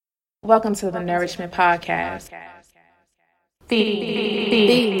Welcome to the Nourishment Podcast. Feed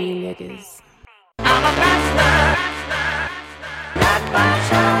me, niggas.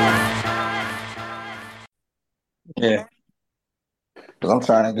 Yeah, because I'm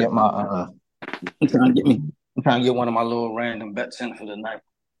trying to get my I'm trying to get one of my little random bets in for the night.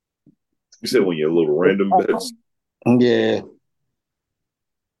 You said when you're little random bets. Yeah,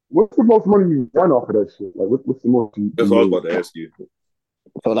 What's the most money you won off of that shit? Like, what's the most you That's what I was made? about to ask you.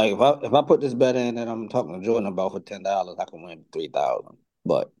 so like if I put this bet in that I'm talking to Jordan about for $10, I can win 3,000.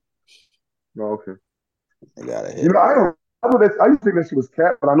 But Oh, okay. I gotta You hit. know, I used to think that shit was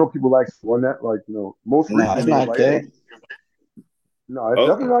cat, but I know people like won that. Like, most No, it's recently, it's not like, cat. hey, no, it's Oh,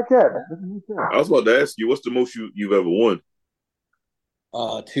 definitely not cat. That's definitely not I cat. was about to ask you, what's the most you've ever won?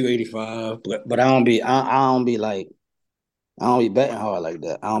 285. But I don't be like I don't be betting hard like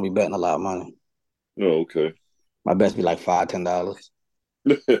that. I don't be betting a lot of money. Oh, okay. My bets be like $5, $10.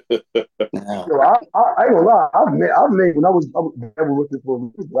 Now, Yo, I ain't gonna lie. I've made when I was never looking for a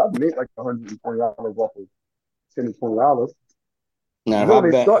recruit, I've made like $120 off of $10 to $20. now You if know, I when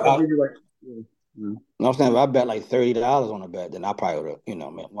they bet, start, they give you like, know what I'm saying? If I bet like $30 on a bet, then I probably would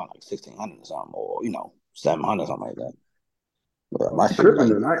have, man, won like 1,600 or something, or 700 something like that. But my you shit be tripping,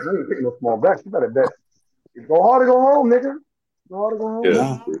 like, man. I ain't taking no small bets. You better bet. Go hard or go home, nigga. Go hard or go home.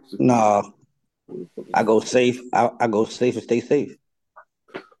 Yeah. no, no. I go safe. I go safe and stay safe.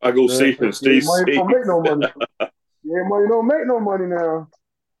 I go Man, safe and stay your money safe. don't make no money. Your money don't make no money now.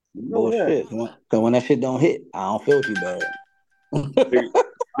 You know that. Bullshit. Because when that shit don't hit, I don't feel too bad. Nigga,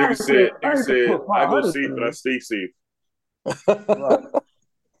 nigga I ain't said, put I go 500 safe and I in. stay safe. Right.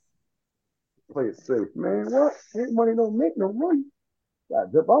 Play it safe. Man, what? Ain't money don't make no money. Gotta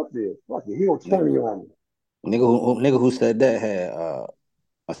dip out there. Fuck it. He gonna turn you on me. Nigga who said that had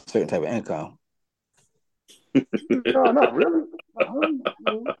a certain type of income. No, not really. Not really.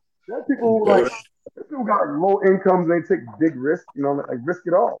 There are people who Uh, there's people got low incomes and they take big risks, like risk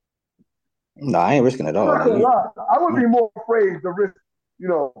it all. No, I ain't risking it I'm all. not Like gonna lie. I would be more afraid to risk, you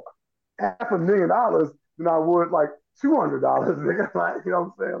know, $500,000 than I would like $200. Nigga. Like, you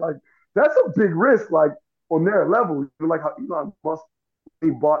know what I'm saying? Like, that's a big risk, like on their level. Like how Elon Musk, he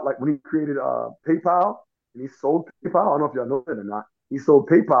bought, like when he created PayPal and he sold PayPal. I don't know if y'all know that or not. He sold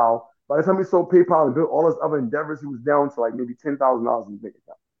PayPal. By the time he sold PayPal and built all his other endeavors, he was down to like maybe $10,000 in his bank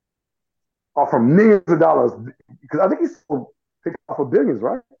account. Or from millions of dollars. Because I think he sold PayPal for billions,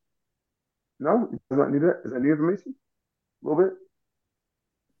 right? No? Does that need that? Is that new information? A little bit?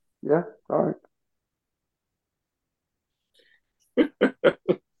 Yeah? All right.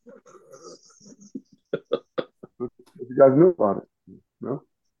 If you guys knew about it. No?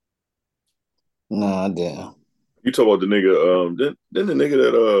 Nah, damn. you talk about the nigga, then the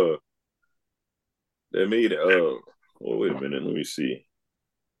nigga that made oh wait a minute, let me see.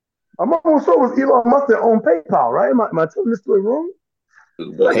 I'm almost sure it was Elon Musk that owned PayPal, right? Am I telling this story wrong?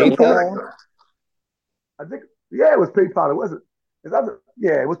 It's like a PayPal? I think, yeah, it was PayPal. It wasn't.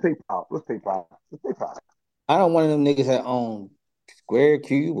 Yeah, it was PayPal. It was PayPal. It was PayPal. I don't one of them niggas that own Square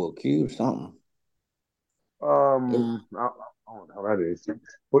Cube or Cube something. I don't know how that is.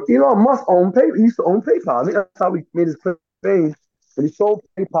 But Elon Musk owned PayPal. He used to own PayPal. I think that's how he made his claim. When he sold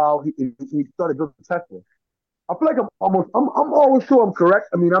PayPal, he started building Tesla. I feel like I'm always sure I'm correct.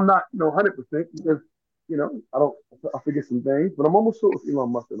 I mean, I'm not, 100% because, I don't, I forget some things, but I'm almost sure it's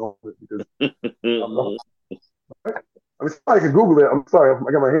Elon Musk and all of it because I'm not. I mean, somebody can Google it. I'm sorry,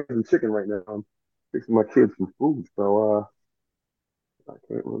 I got my hands in chicken right now. I'm fixing my kids some food, so I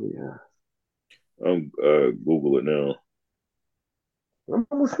can't really. I'm Google it now. I'm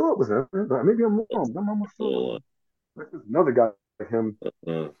almost sure it was him. Maybe I'm wrong. I'm almost sure it was him. There's another guy like him.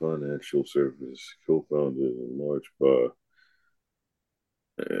 Financial service co-founded in March by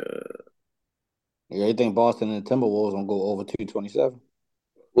uh, Yeah, you think Boston and the Timberwolves gonna go over 227?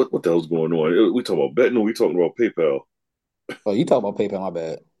 what the hell's going on? We talking about betting or we talking about PayPal? Oh, you talk about PayPal, my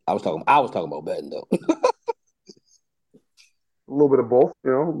bad. I was talking about betting though. A little bit of both, a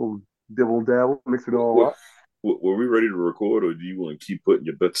little dibble dabble, mix it all What, up. were we ready to record or do you want to keep putting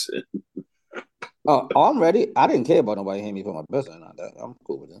your bets in? I'm ready. I didn't care about nobody hearing me put my best in on that. I'm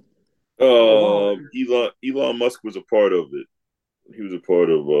cool with it. Oh wow, Elon Musk was a part of it. He was a part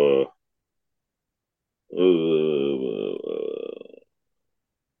of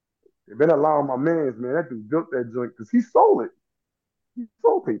you better allow my man's man. That dude built that joint because he sold it. He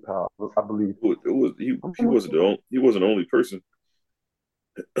sold PayPal, I believe. it was I'm he almost wasn't sure. he wasn't the only person.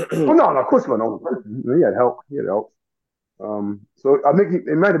 Oh no, of course he wasn't the only person. He had help. He had help. So I think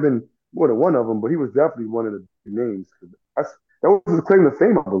it might have been more than one of them, but he was definitely one of the names. That was his claim to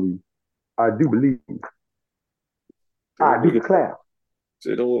fame, I believe. I do believe. I do nigga, declare.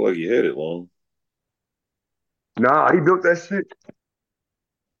 It don't look like he had it long. Nah, he built that shit.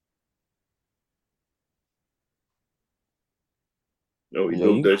 No, he Yeah,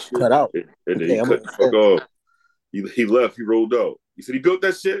 built you that shit, cut out. and then he Yeah, I'm cut about the to fuck say. off. He left. He rolled out. He said he built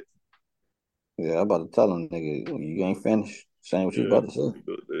that shit. Yeah, I'm about to tell him, nigga, you ain't finished saying what you Yeah, about to say. he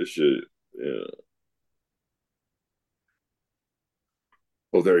built that shit. Yeah.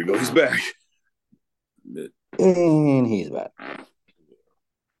 Oh, there you go. He's back. And he's back.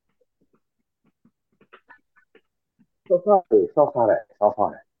 Stop on that. Stop on that. Stop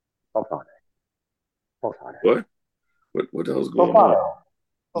on that. Stop on that. What? What the hell's Stop going on on? that.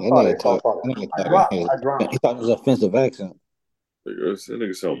 That Stop on nigga that. Stop talk. on That that. nigga I talking. dropped. I dropped. He talking his offensive accent. That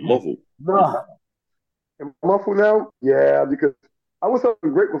nigga sound muffled. Nah. Am I muffled now? Yeah, because I was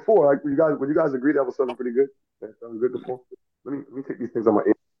something great before. Like when you guys agreed, I was something pretty good. That sounded good before. Let me take these things on my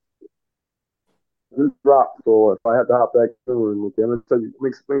ear. This dropped, so if I have to hop back soon, okay, let me tell you. Let me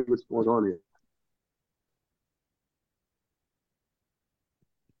explain what's going on here.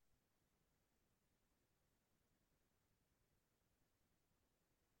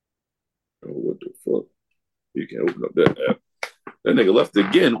 Oh, what the fuck? You can't open up that app. That nigga left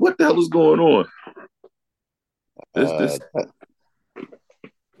again. What the hell is going on? This Uh,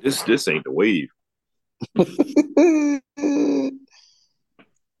 this this ain't the wave.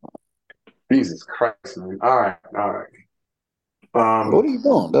 Jesus Christ, man. All right, all right. What are you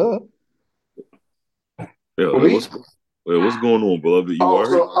doing, dog? Yeah, For me? what's going on, beloved? You Oh, worried?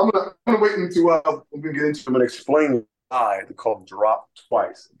 so I'm gonna wait until I'm gonna get into. I'm gonna explain why the call dropped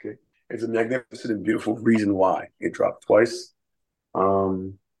twice. Okay, it's a magnificent and beautiful reason why it dropped twice.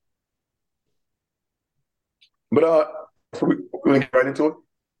 Um, but so we're gonna get right into it.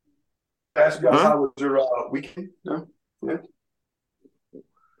 Ask you guys, Huh? how was your weekend? No, yeah.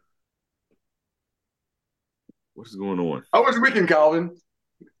 What's going on? How was your weekend, Calvin?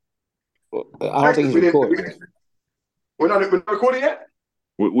 I don't think he's recording. We're not recording yet.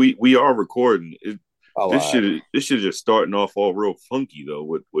 We are recording. Oh, This all right. shit just starting off all real funky though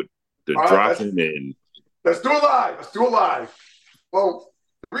with the All right, dropping and let's do it live. Let's do it live. Well,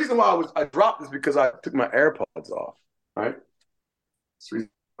 the reason why I dropped is because I took my AirPods off. Right. That's the reason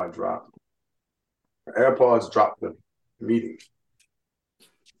why I dropped. My AirPods dropped the meeting.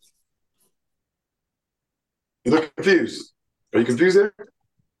 You look confused. Are you confused there?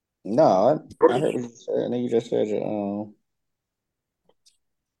 No, I heard what you said. And then you just said,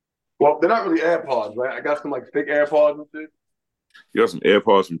 Well, they're not really AirPods, right? I got some like fake AirPods and shit. you got some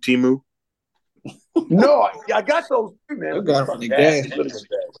AirPods from Temu. No, I got those too, man. you But got they're from the bad. gas They're really station.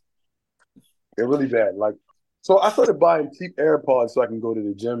 bad. They're really bad. Like, so I started buying cheap AirPods so I can go to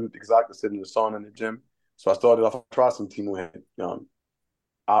the gym because I can sit in the sauna in the gym. So I started off try some Temu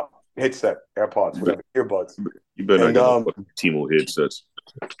headset, AirPods, whatever, earbuds. You better not And get no fucking Temu headsets.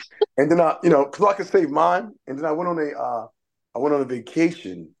 and then because I could save mine, and then I went on a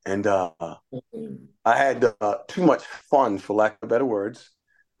vacation, and I had too much fun, for lack of better words.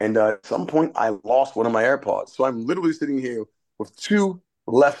 And at some point, I lost one of my AirPods. So I'm literally sitting here with two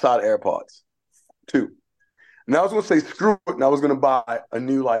left side AirPods, two. And I was gonna say screw it, and I was gonna buy a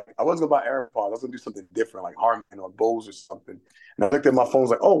new I wasn't gonna buy AirPods. I was gonna do something different, like Harman or Bose or something. And I looked at my phone, I was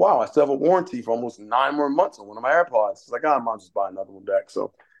like, oh wow, I still have a warranty for almost 9 more months on one of my AirPods. It's like, I might just buy another one back.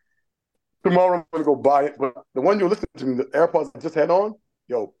 So tomorrow I'm gonna go buy it. But the one you're listening to me, the AirPods I just had on,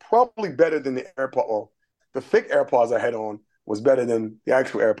 probably better than the AirPod. Or the fake AirPods I had on was better than the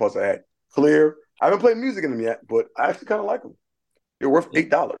actual AirPods I had. Clear. I haven't played music in them yet, but I actually kind of like them. They're worth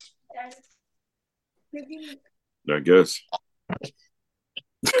 $8. I guess.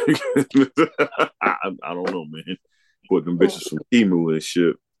 I don't know, man. Put them bitches from Temu and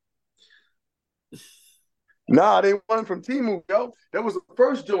shit. Nah, they won from Temu, yo. That was the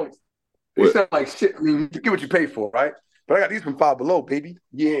first joint. They sound like shit. I mean, you get what you pay for, right? But I got these from Five Below, baby.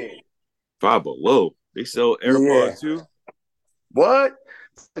 Yeah. Five Below. They sell AirPods too. What?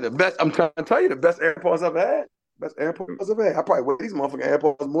 The best. I'm trying to tell you, the best AirPods I've had. Best AirPods I've had. I probably wear these motherfucking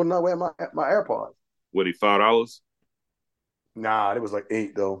AirPods more than I wear my AirPods. What, they $5? Nah, it was like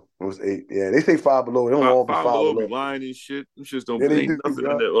 8 though. It was 8. Yeah, they say Five Below. They don't all be Five Five Below be Below. lying and shit. Them shits don't Yeah, they ain't do, nothing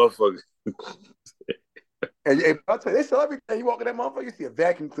in bro. that motherfucker. And I tell you, they sell everything. You walk in that motherfucker, you see a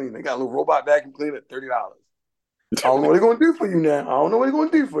vacuum cleaner. They got a little robot vacuum cleaner at $30. I don't know what they're gonna do for you now. I don't know what they're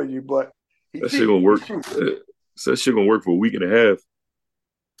gonna do for you, but That shit gonna work. That shit gonna work for a week and a half.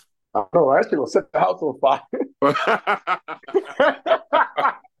 I know, that shit gonna set the house on fire.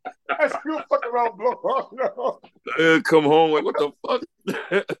 That shit fuck around, blow up. Come home like, what the fuck?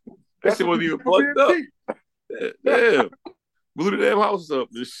 That shit wasn't even plugged up. Damn. Blew the damn house up.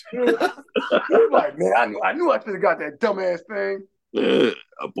 This shit. Like, man, I knew I should have got that dumbass thing. I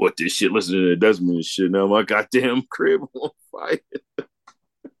bought this shit listening to Desmond and shit. Now my goddamn crib on fire.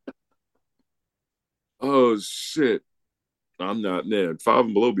 Oh shit. I'm not, man. Five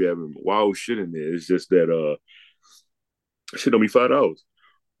and Below be having wild shit in there. It's just that shit don't be $5.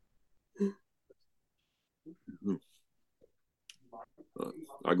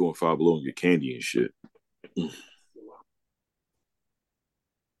 I go in Five Below and get candy and shit.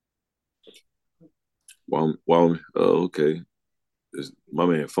 Okay. My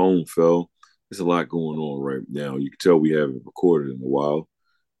man phone fell. There's a lot going on right now. You can tell we haven't recorded in a while.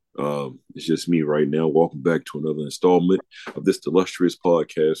 It's just me right now. Welcome back to another installment of this illustrious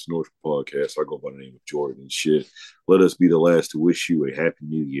podcast, North Podcast. I go by the name of Jordan and shit. Let us be the last to wish you a happy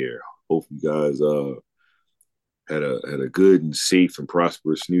new year. Hope you guys had a good and safe and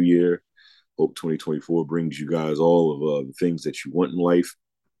prosperous new year. Hope 2024 brings you guys all of the things that you want in life.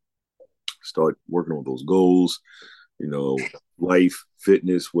 Start working on those goals, life,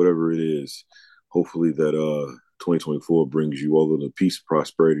 fitness, whatever it is. Hopefully that 2024 brings you all of the peace and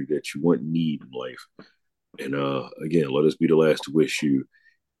prosperity that you want and need in life. And again, let us be the last to wish you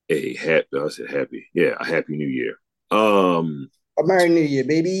a happy new year. A Merry New Year,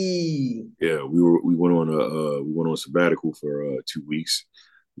 baby. Yeah, we went on sabbatical for 2 weeks,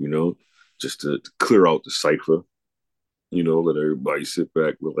 just to clear out the cipher. Let everybody sit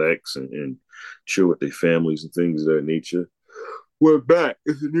back, relax, and chill with their families and things of that nature. We're back.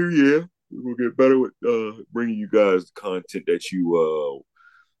 It's a new year. We'll get better with bringing you guys the content that you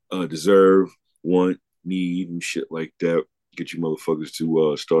deserve, want, need, and shit like that. Get you motherfuckers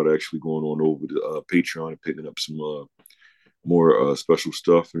to start actually going on over to Patreon and picking up some more special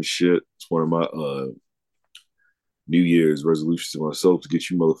stuff and shit. It's one of my New Year's resolutions to myself to get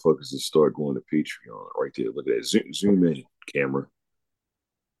you motherfuckers to start going to Patreon. Right there. Look at that. Zoom in, camera.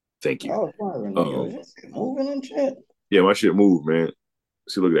 Thank you. Oh, moving and shit. Yeah, my shit moved, man.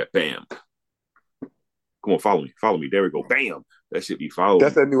 See, look at that. Bam. Come on, follow me. Follow me. There we go. Bam. That shit be following.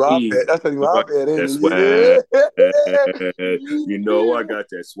 That's a new iPad. That's a new iPad. That's swag. I got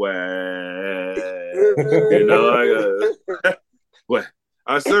that swag. I got what?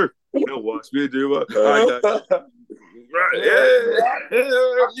 I surf. Watch me do it. I got right. Yeah.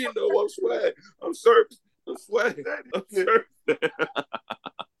 I'm swag. I'm surf. I'm swag. I'm surf.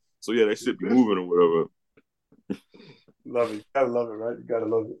 So yeah, that shit be moving or whatever. Love it. You gotta love it, right? You gotta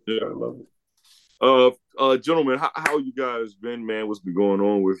love it. You gotta love it. Gentlemen, how you guys been, man? What's been going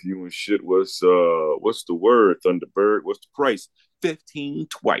on with you and shit? What's the word, Thunderbird? What's the price? 15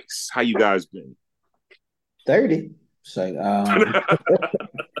 twice. How you guys been? 30. It's like,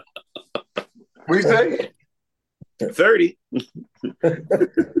 what you say? 30.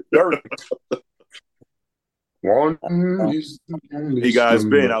 30. How you guys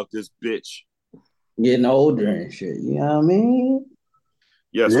been out this bitch? Getting older and shit. You know what I mean?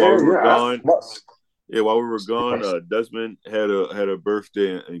 Yes, while we were gone. While we were gone, Desmond had a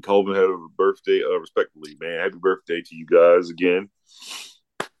birthday and Colvin had a birthday, respectively, man. Happy birthday to you guys again.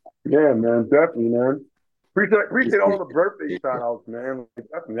 Yeah, man, definitely, man. Appreciate all the birthday shout outs, man.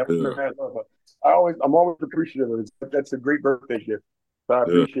 Definitely. I'm always appreciative. That's a great birthday gift. So I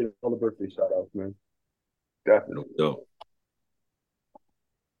appreciate all the birthday shout outs, man. Definitely. No.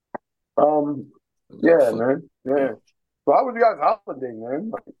 Yeah, man. Yeah. So how was you guys' holiday,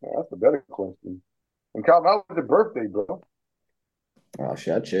 man? That's a better question. And Calvin, how was your birthday, bro? Oh,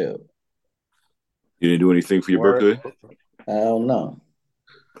 shit, chill. You didn't do anything for your birthday? I don't know.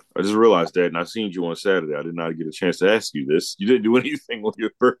 I just realized that, and I seen you on Saturday. I did not get a chance to ask you this. You didn't do anything on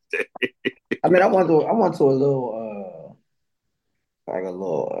your birthday. I mean, I went to a little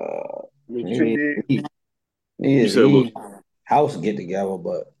You said a little house get together,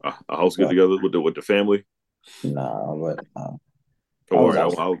 but a house get together with the family. No, but don't worry,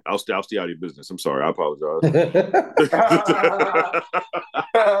 I'll stay out of your business. I'm sorry, I apologize. All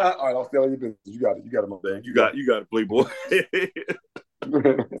right, I'll stay out of your business. You got it, my man. You got it, Playboy.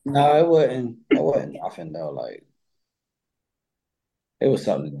 No, it wasn't nothing though. Like it was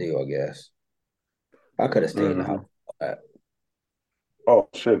something to do, I guess. I could have stayed in the house. Oh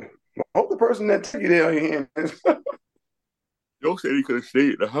shit! I hope the person that took you there on your hand. Yo said he could have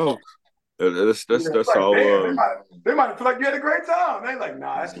stayed in the house. That's like, all. They might feel like you had a great time. They like,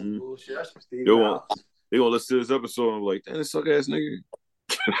 nah, that's some bullshit. I should stay in the house. They gonna listen to this episode and be like, damn, this suck ass nigga.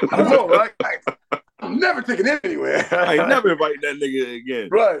 I know, right? I'm never taking it anywhere. I ain't never inviting that nigga again.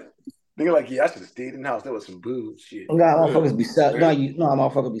 Right. Nigga like, yeah, I should have stayed in the house. That was some bullshit. Motherfuckers be selling.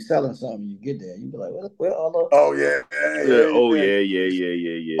 Motherfucker be selling something. You get there, you be like, where all the? Oh yeah.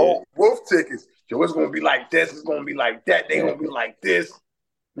 Oh, wolf tickets. So it's gonna be like this. It's gonna be like that. They gonna be like this.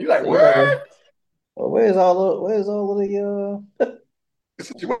 You like what? Well, where's all of The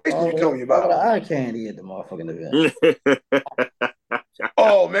situation you told me all the about. eye candy at the motherfucking event?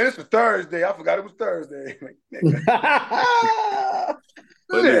 Oh man, it's a Thursday. I forgot it was Thursday. Nigga.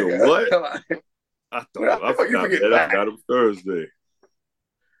 But nigga, what? Come on. I You forgot, forget man. I that. forgot it was Thursday.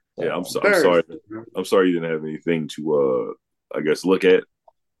 Yeah, I'm Thursday. sorry. I'm sorry you didn't have anything to I guess look at.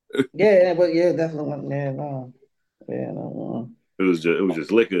 Yeah, but yeah, definitely. Yeah, no. Yeah, no. It was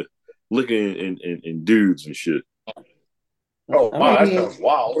just licking and dudes and shit. Oh I wow, that mean, sounds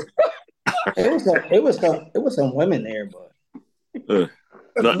wild. it was some women there, but That's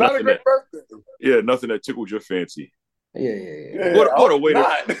not a Nothing great that birthday. nothing that tickled your fancy. yeah. Yeah, I What a hope way to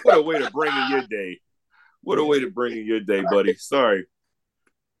not. what a way to bring in your day. What a way to bring in your day, buddy. Sorry.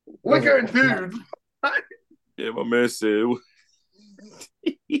 Liquor and dudes. Yeah, my man said.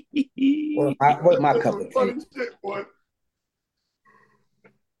 What my cup Some of tea. funny shit, boy.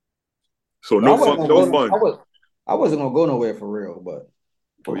 So I no wasn't fun, gonna no go. fun. I wasn't gonna go nowhere for real, but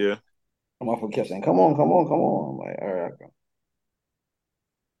Oh yeah. my motherfucker kept saying, "Come on, come on, come on." I'm like, all right, I go.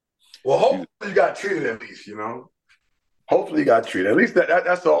 Well, hopefully you got treated at least, you know. Hopefully you got treated. At least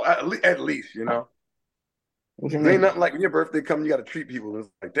that's all. At least, you know. What you There ain't mean? nothing like when your birthday comes, you got to treat people. It's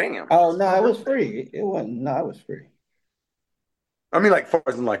like, damn. Oh no, it was free. It wasn't. No, it was free. I mean, like, far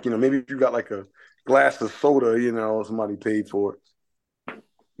as in, like, you know, maybe if you got like a glass of soda, you know, somebody paid for it.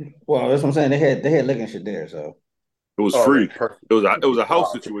 Well, that's what I'm saying. They had liquor and shit there, so It was Oh, free. that's perfect. It was a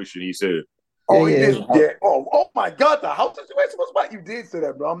house Wow. situation. He said. Oh, he yeah. did. Yeah. Oh my God, the house situation was what you did say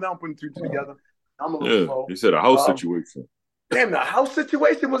that, bro. I'm now putting two together. I'm a little Yeah, slow. he said a house situation. Damn, the house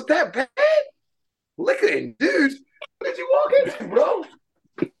situation was that bad? Liquor and dudes. What did you walk into, bro?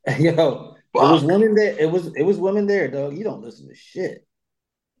 Yo, it was Fuck. women there. It was women there, dog. You don't listen to shit.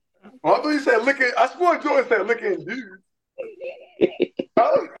 Oh, I thought you said liquor. I swore Jordan said liquor and dudes. You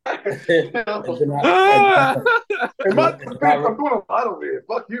And know, then Ah! in my and then defense, I'm doing a lot over here.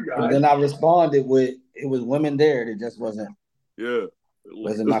 Fuck you and guys. then I responded with, "It was women there that just Yeah.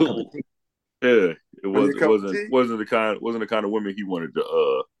 wasn't my cup of tea." Yeah. It Was was your cup of tea? wasn't the kind of women he wanted to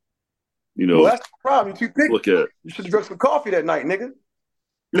Well, that's the problem. You're too picky. look at. You should have drunk some coffee that night, nigga.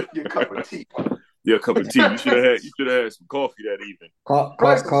 Your cup of tea. Yeah, a cup of tea. You should have had some coffee that evening.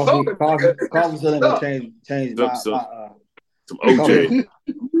 Probably some soda, Coffee still ain't gonna nigga. change Some OJ. coffee.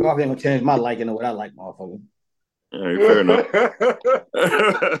 Coffee ain't gonna change my liking of what I like, motherfucker. All right, fair enough.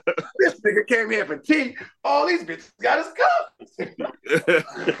 This nigga came here for tea. All these bitches got his cup.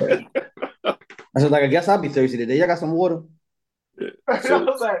 I said, like, I guess I'll be thirsty today. Y'all got some water? I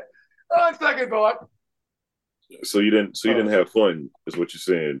was like, oh, second thought. So you didn't have fun, is what you're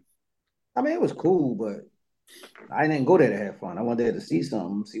saying. I mean, it was cool, but I didn't go there to have fun. I went there to see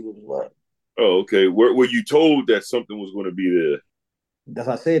something, see what was what. Oh, okay. Were you told that something was going to be there? That's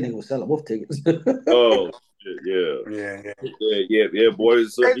why I said they was selling wolf tickets. Oh, shit, yeah,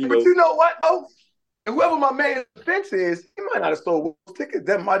 boys. Hey, You but know, you know what? Oh, whoever my main defense is, he might not have sold tickets.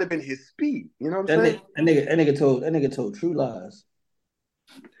 That might have been his speed. You know what I'm saying? That nigga told true lies.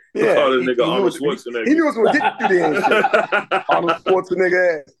 Yeah, call that nigga he knew Arnold what, Schwarzenegger. he knew it was gonna get you there and shit. Arnold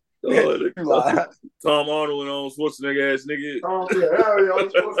Schwarzenegger ass. Oh, Tom Arnold and Arnold Schwarzenegger ass nigga. Oh yeah, hell yeah,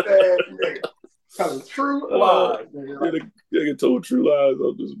 Arnold Schwarzenegger ass nigga. Telling true lies, nigga. Nigga told true lies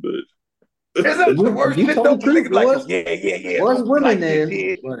on this bitch. Is that the worst You shit told though? the truth. Niggas like, Was, yeah. It was women Like there,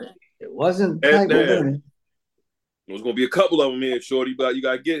 yeah. but it wasn't And type of women. There's gonna be a couple of them here, shorty, but you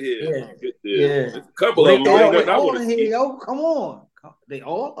gotta get here. Yeah. Get there. Yeah. There's a couple Well, of them. Ain't nothing I all want in to here, see. yo. Come on. They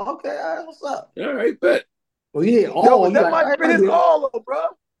all okay. All right, what's up? All right, bet. Well, you hear all. Yo, but You that like, might have been his all though, bro.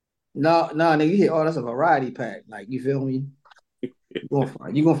 No, nigga, you hear, that's a variety pack. Like, you feel me? You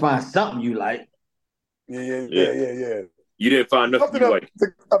gonna find something you like. Yeah. You didn't find nothing Something you like.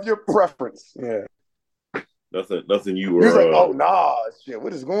 of your preference. Yeah. Nothing you He were. was like, oh nah, shit.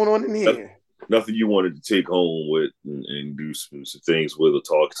 What is going on in here? Nothing you wanted to take home with and do some things with or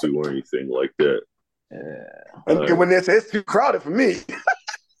talk to or anything like that. Yeah. And when they say it's too crowded for me.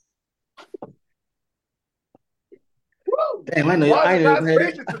 Damn, I know. I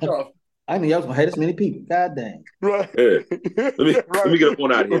I knew y'all was gonna have this many people. God dang. Right. Yeah. Let me get up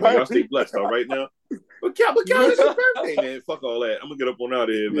on out of here, man. Y'all stay blessed, all right now. But Cal, it's your birthday, man. Fuck all that. I'm gonna get up on out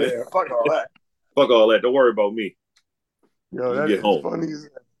of here, man. Yeah, fuck all that. Fuck all that. Don't worry about me. Yo, that get is home. funny as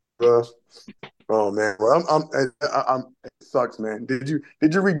hell, bro. Oh man, well, it sucks, man. Did you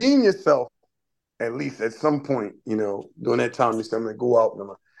redeem yourself at least at some point? You know, during that time, you said I'm gonna go out and I'm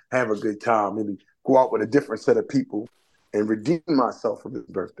gonna have a good time. Maybe go out with a different set of people and redeem myself for this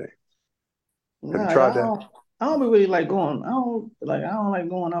birthday. Have you tried that? I don't really like going. I don't like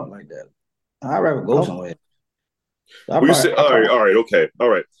going out like that. I'd rather go somewhere. When you say, all right, okay, all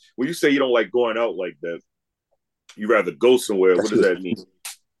right. When you say you don't like going out like that, you rather go somewhere. What does that mean?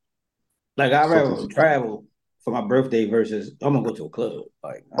 Like I'd rather travel for my birthday versus I'm gonna go to a club.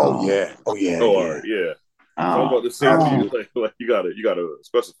 Like, Oh yeah. All right, yeah. So I'm about to say to you, like you gotta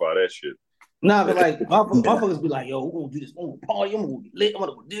specify that shit. Nah, but like motherfuckers be like, yo, we're gonna do this, we're gonna party, I'm gonna be lit, I'm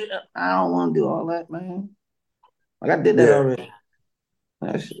gonna do that. I don't wanna do all that, man. Like I did that already.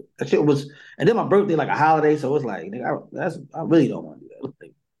 That shit was, and then my birthday like a holiday, so it's like, nigga, I really don't want to do that.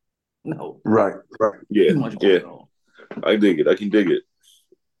 Like, no, right. Yeah, too much going on. I dig it. I can dig it.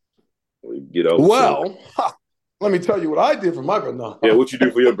 Get out. Well, let me tell you what I did for my birthday. No. Yeah, what you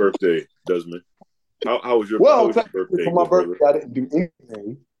do for your birthday, Desmond? How was your birthday? For my birthday, I didn't do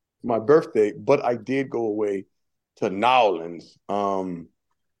anything for my birthday, but I did go away to Nowlands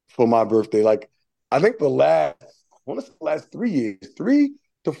for my birthday. Like I think the last 3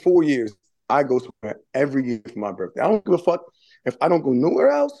 to 4 years, I go somewhere every year for my birthday. I don't give a fuck if I don't go nowhere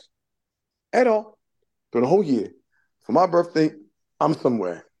else at all during the whole year. For my birthday, I'm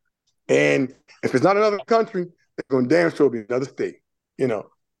somewhere. And if it's not another country, it's going to damn sure be another state, you know.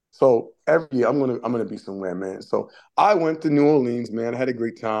 So every year I'm gonna be somewhere, man. So I went to New Orleans, man. I had a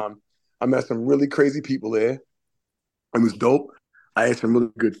great time. I met some really crazy people there. It was dope. I ate some really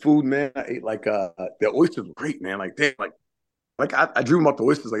good food, man. I ate like the oysters were great, man. Like damn, like I dream about the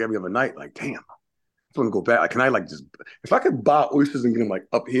oysters like every other night. Like damn, I just want to go back. Like, can I like just if I could buy oysters and get them like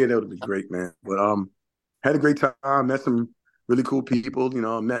up here, that would be great, man. But had a great time. Met some really cool people. You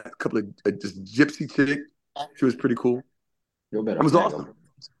know, I met a couple of this gypsy chick. She was pretty cool. It was awesome.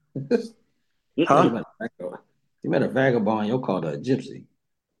 Huh? You met a vagabond. You'll call her a gypsy.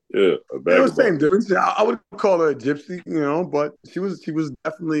 Yeah, a vagabond. It was the same difference. I would call her a gypsy, you know, but she was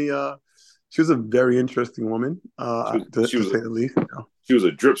definitely she was a very interesting woman, to say the least. You know. She was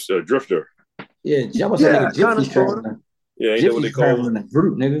a drifter. Yeah, y'all was saying gypsy traveling. Yeah, ain't that what they call in a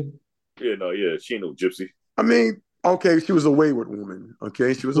group, nigga? Yeah, no, yeah, she ain't no gypsy. I mean, okay, she was a wayward woman.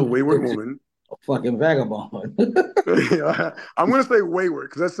 Okay, she was a wayward woman. A fucking vagabond. I'm gonna say wayward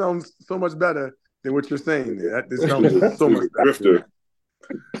because that sounds so much better than what you're saying there. That sounds so much better. Drifter.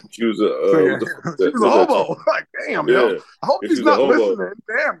 She was a hobo. Like, damn, yo. I hope she's not listening.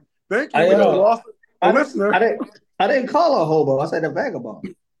 Damn. Thank you. Lost a listener. I didn't call her a hobo. I said a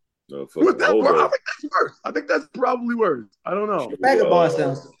vagabond. No, I think that's worse. I think that's probably worse. I don't know.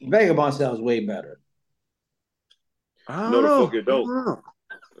 Vagabond sounds way better. I don't know. Fucking don't.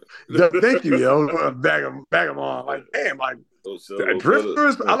 Thank you, yo. Vagabond. Like, damn, like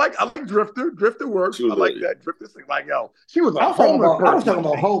drifters. I like drifter. Drifter works. I like that. Drifter thing. Like, yo, she was a homeless person. I was talking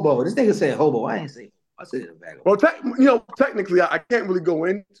about hobo. This nigga said hobo. I ain't say. I said a vagabond. Well, technically, I can't really go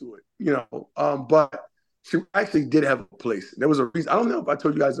into it, you know. But she actually did have a place. There was a reason. I don't know if I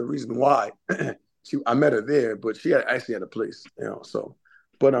told you guys the reason why. I met her there, but she actually had a place, you know. So,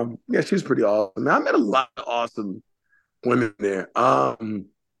 but yeah, she was pretty awesome. I met a lot of awesome women there.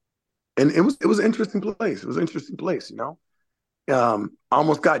 And it was an interesting place. It was an interesting place, you know. I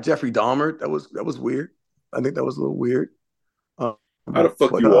almost got Jeffrey Dahmer. That was weird. I think that was a little weird. How the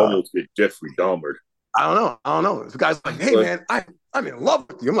fuck you almost get Jeffrey Dahmer? I don't know. This guy's like, hey man, I'm in love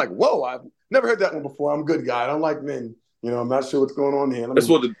with you. I'm like, whoa, I've never heard that one before. I'm a good guy. I don't like men. You know, I'm not sure what's going on here. That's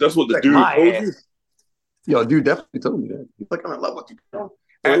what the dude told you. Yo, dude definitely told me that. He's like, I'm in love with you.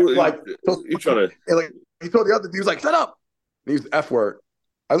 You trying to? Like, he told the other dude, he was like, shut up. He used the F word.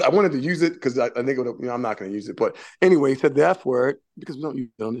 I wanted to use it because I think I'm not going to use it. But anyway, he said the F word because we don't use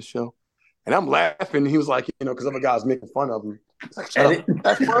it on this show. And I'm laughing. He was like, you know, because other guys making fun of him. He's like, shut up,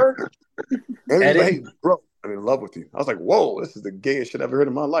 F word. And he's like, hey, bro, I'm in love with you. I was like, whoa, this is the gayest shit I've ever heard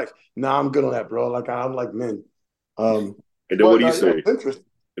in my life. Nah, I'm good on that, bro. Like, I'm like men. And then what do you say? Interesting.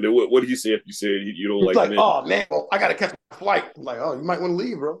 And then what do you say if you said you don't like men? Oh, man, well, I got to catch my flight. I'm like, oh, you might want to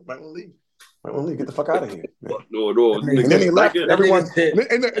leave, bro. Might want to leave. Get the fuck out of here. Man. No. And then he left. Everyone,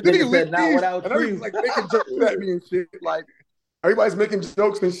 and then he left. Not without and everyone's like making jokes at me and shit. Like everybody's making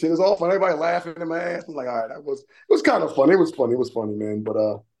jokes and shit. It's all fun. Everybody laughing in my ass. I'm like, all right, it was kind of fun. It was funny, man. But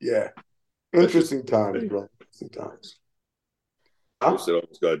yeah, interesting times, bro. Interesting times. I said I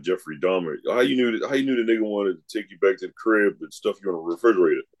almost got Jeffrey Dahmer. How you knew the nigga wanted to take you back to the crib and stuff you on the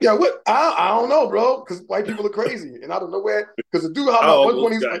refrigerator? Yeah, what? I don't know, bro. Because white people are crazy, and I don't know where. Because the dude,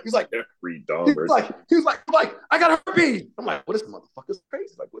 he's like Jeffrey Dahmer. He was like, I got herpes. I'm like, what is this motherfucker's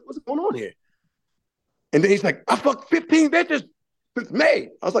crazy? Like, what's going on here? And then he's like, I fucked 15 bitches since May.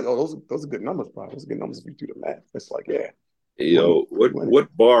 I was like, oh, those are good numbers, bro. Those are good numbers if you do the math. It's like, yeah. Hey, yo,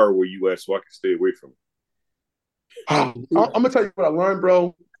 what bar were you at so I can stay away from it? I'm gonna tell you what I learned,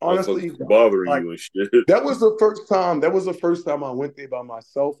 bro. Honestly, bothering you and shit. That was the first time I went there by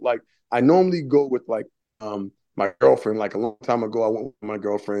myself. Like I normally go with like my girlfriend, like a long time ago, I went with my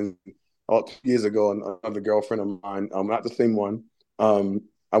girlfriend. 2 years ago, and another girlfriend of mine, not the same one. I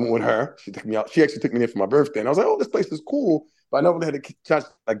went with her. She took me out. She actually took me there for my birthday, and I was like, "Oh, this place is cool," but I never really had a chance.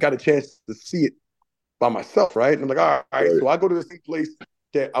 I got a chance to see it by myself, right? And I'm like, all right. So I go to the same place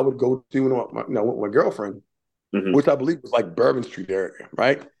that I would go to with my girlfriend, which I believe was like Bourbon Street area,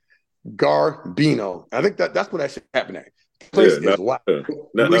 right? Garbino. I think that's where that shit happened at. The place is wild.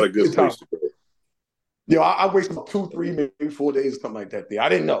 Not a good place to go. I wasted 2, 3, maybe 4 days or something like that there. I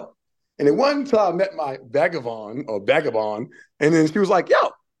didn't know. And then one time I met my vagabond, and then she was like, yo,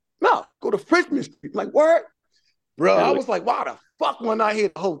 no, go to Frenchman Street. I'm like, what? Bro, I was like, why the fuck wasn't I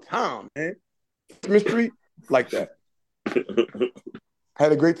here the whole time, man? Frenchman Street, like that.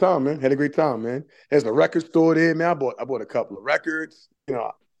 Had a great time, man. There's a record store there, man. I bought a couple of records.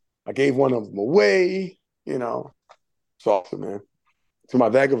 I gave one of them away. It's awesome, man. To my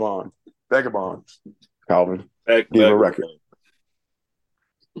vagabond, Calvin. Gave a record.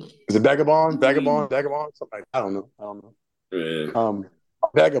 Is it Vagabond? Something like I don't know. Yeah.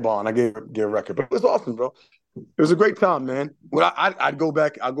 Vagabond. I gave a record, but it was awesome, bro. It was a great time, man. Well, I'd go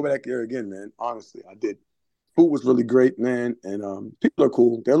back. I'll go back there again, man. Honestly, I did. Food was really great, man, and people are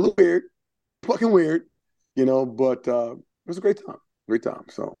cool. They're a little weird, fucking weird, but it was a great time.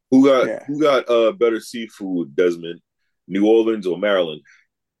 So who got better seafood, Desmond? New Orleans or Maryland?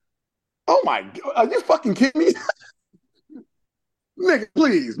 Oh my God, are you fucking kidding me? Nigga,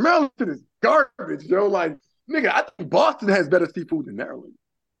 please. Maryland is garbage, yo. Like, nigga, I think Boston has better seafood than Maryland.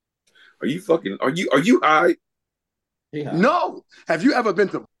 Are you high? Yeah. No. Have you ever been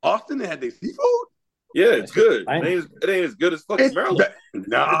to Boston and had their seafood? Yeah, it's good. It ain't as good as fucking Maryland.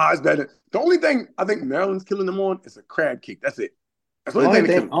 Nah, it's better. The only thing I think Maryland's killing them on is a crab cake. That's it. That's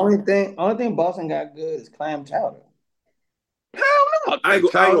the only thing Boston got good is clam chowder. Hell no. I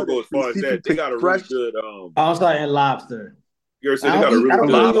ain't gonna go as far as that. They got a really good I'm sorry, and lobster. You ever said they got a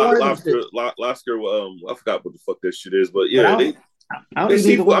really good lobster? I forgot what the fuck that shit is, but yeah, they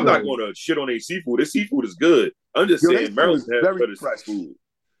seafood. I'm not going to shit on their seafood. Their seafood is good. I'm just saying Maryland has better seafood.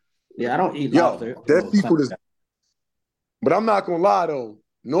 Yeah, I don't eat lobster. That seafood is. But I'm not gonna lie though,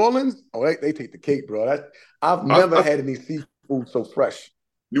 New Orleans, they take the cake, bro. I've never had any seafood so fresh.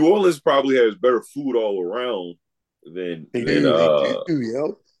 New Orleans probably has better food all around than they do,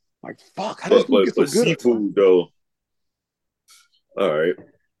 yo. Like fuck, how does food get so good? Seafood though. All right.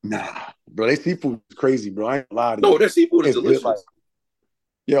 Nah, bro, their seafood is crazy, bro. I ain't lie to you. No, their seafood is delicious. I'm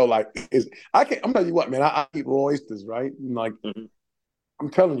telling you what, man. I eat raw oysters, right? And like, I'm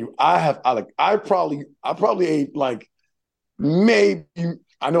telling you, I probably ate like maybe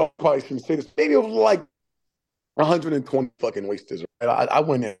I know I probably shouldn't say this. Maybe it was like 120 fucking oysters. Right? I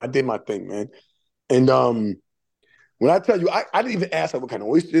went in, I did my thing, man. And when I tell you, I didn't even ask like what kind of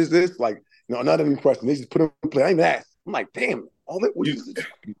oyster is this? Like, none of them questions. They just put them in play. I didn't even ask. I'm like, damn, all that oysters is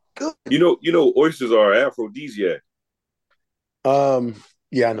good. You know, oysters are aphrodisiac.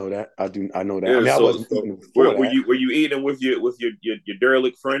 Yeah, I know that. I know that. Yeah, I mean, I wasn't eating before were you eating with your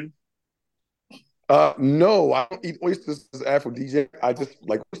derelict friend? No, I don't eat oysters as aphrodisiac. I just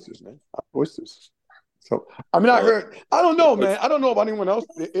like oysters, man. Oysters. So I mean, I don't know, man. I don't know about anyone else.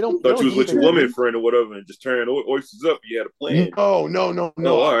 They don't. Thought you was with your woman friend or whatever, and just turning oysters up. You had a plan. No.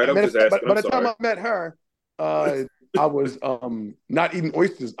 Oh, all right, I'm just asking. By the time I met her, I was not eating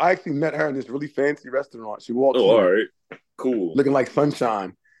oysters. I actually met her in this really fancy restaurant. She walked in. All right. Cool. Looking like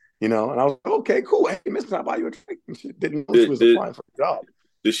sunshine, and I was like, okay, cool. Hey, miss, can I buy you a drink? And she didn't know she was applying for a job.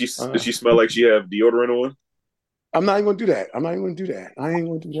 Did she smell like she have deodorant on? I'm not even gonna do that. I ain't gonna do that. I ain't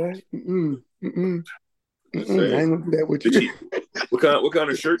gonna do that with you. What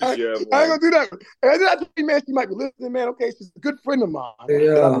kind of shirt does she have on? I ain't gonna do that. And then I told you, man, she might be listening, man. Okay, she's a good friend of mine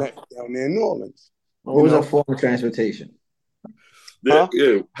that I met down there in New Orleans. What was her form of transportation? Yeah.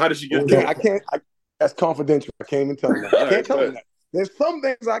 How did she get there? That's confidential. I can't even tell you that. I can't tell you that. There's some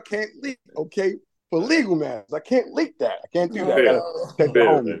things I can't leak, okay? For legal matters. I can't leak that. I can't do that.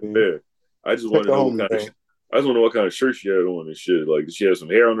 Fair. I just want to know what kind of shirt she had on and shit. Like, did she have some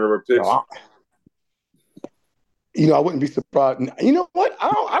hair on her picture? I wouldn't be surprised. You know what? I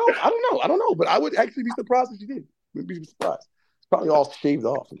don't know. But I would actually be surprised if she did. Wouldn't be surprised. It's probably all shaved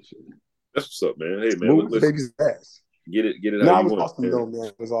off and shit. That's what's up, man. Hey, man. Move the baby's ass. Get it. No, it was awesome, though, man.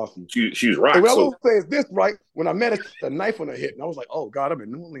 It was awesome. She was rock. And what I will say is this, right? When I met her, a knife on her hip, and I was like, "Oh God, I'm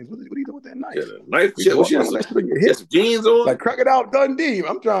in New Orleans. What are you doing with that knife? Yeah, knife. She has some jeans on. Like Crocodile Dundee.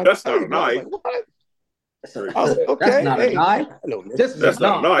 I'm trying. That's not a knife. Like, what? Okay, that's not a knife. That's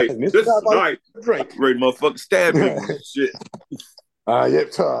not a knife. This is a knife. Drink. Great motherfucker stab you. Shit. I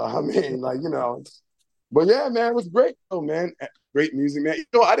mean, but yeah, man, it was great. Oh man, great music, man.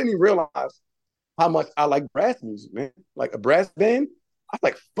 I didn't even realize how much I like brass music, man. Like a brass band, I'm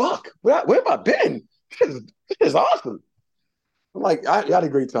like, fuck, where have I been? This is awesome. I'm like, I had a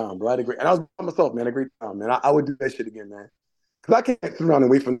great time, bro. I had a great, and I was by myself, man. A great time, man. I would do that shit again, man. Because I can't sit around and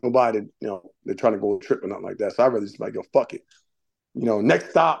wait for nobody to, they're trying to go on a trip or nothing like that. So I'd rather just like, yo, fuck it.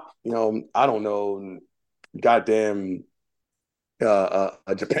 Next stop, I don't know, goddamn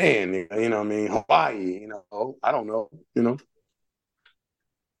Japan, you know what I mean? Hawaii, I don't know,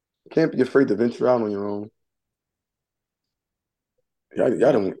 Can't be afraid to venture out on your own. Y'all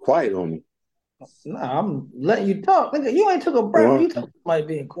done quiet on me. Nah, I'm letting you talk. Nigga, you ain't took a breath. You talking about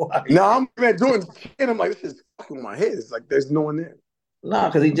being quiet. No, I'm doing shit. I'm like, this is fucking with my head. It's like there's no one there. Nah,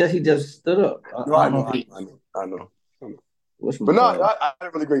 because he just stood up. No, I know. But no, I had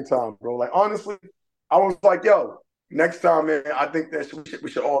a really great time, bro. Like honestly, I was like, yo, next time, man, I think that we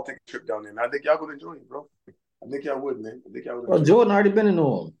should all take a trip down there. And I think y'all would enjoy it, bro. I think y'all would, man. I think y'all would. Well, Jordan already been in New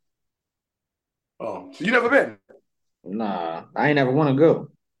Orleans. Oh, so you never been? Nah, I ain't never want to go.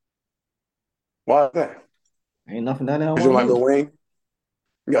 Why is that? Ain't nothing down there. You don't like Lil Wayne?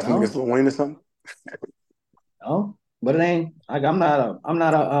 You got something against Lil Wayne or something? No, but it ain't like I'm not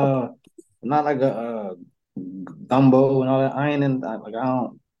like a gumbo and all that. I ain't in like I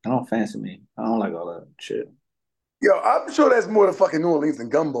don't fancy me. I don't like all that shit. Yo, I'm sure that's more than fucking New Orleans than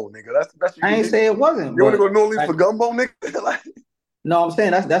gumbo, nigga. That's the best you I ain't say it wasn't. You want to go to New Orleans for gumbo, nigga? Like, no, I'm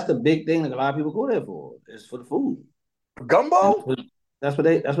saying that's the big thing that a lot of people go there for. It's for the food. Gumbo? That's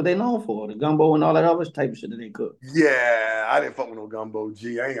what they known for. The gumbo and all that other type of shit that they cook. Yeah, I didn't fuck with no gumbo.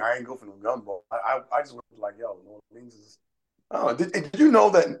 G, I ain't go for no gumbo. I just was like, yo, New Orleans is. Oh, did you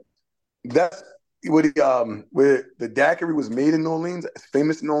know that's where the daiquiri was made in New Orleans? It's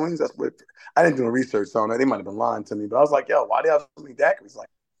famous in New Orleans. That's what I didn't do no research on that. They might have been lying to me, but I was like, yo, why do they have so many daiquiris? Like,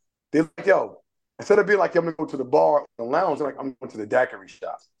 they're like, yo, instead of being like, I'm gonna go to the bar or the lounge, they're like, I'm going to the daiquiri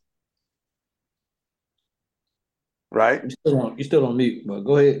shop. Right? You still on mute, but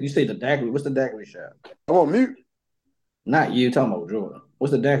go ahead. You say the daiquiri. What's the daiquiri shop? I'm on mute. Not you, talking about Jordan.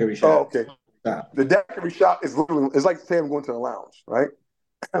 What's the daiquiri shop? Oh, okay. Stop. The daiquiri shop is literally, it's like saying I'm going to the lounge, right?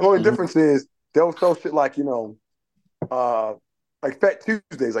 The only difference is they'll sell shit like, like Fat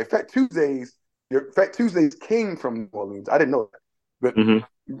Tuesdays. Like Fat Tuesdays came from New Orleans. I didn't know that. But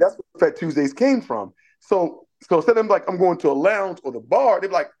that's where Fat Tuesdays came from. So instead of like, I'm going to a lounge or the bar, they're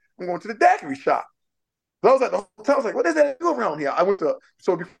like, I'm going to the daiquiri shop. So I was at the hotel. I was like, what does that do around here?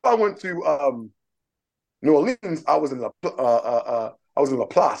 So before I went to New Orleans, I was in La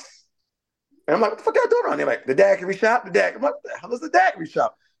Place. And I'm like, what the fuck y'all doing around here? Like, the daiquiri shop? I'm like, what the hell is the daiquiri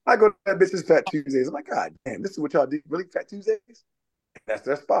shop? I go to that bitch's Fat Tuesdays. I'm like, God damn, this is what y'all do? Really, Fat Tuesdays? That's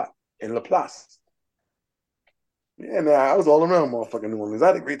their spot in La Place. Yeah, man, I was all around motherfucking New Orleans. I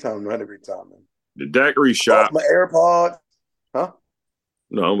had a great time, man. The daiquiri shop. My AirPods. Huh?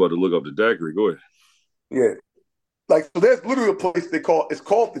 No, I'm about to look up the daiquiri. Go ahead. Yeah. Like, so there's literally a place it's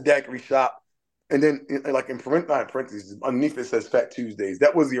called the daiquiri shop. And then, like, in parentheses, underneath it says Fat Tuesdays.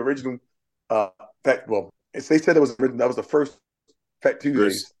 That was the original they said that was the first Fat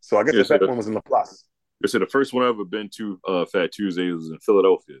Tuesdays. So I guess the fat one was in La Place. They said the first one I've ever been to, Fat Tuesdays, was in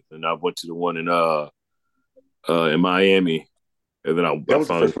Philadelphia. And I went to the one in Miami. And then I found the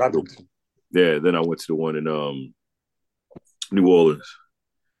first one I went to. Yeah, then I went to the one in New Orleans.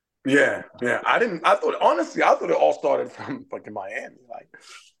 Yeah. I thought it all started from fucking Miami. Like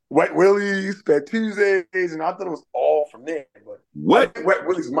Wet Willie's, Fat Tuesdays, and I thought it was all from there. But Wet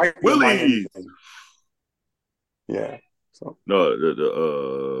Willie's might be Miami. Yeah. So no,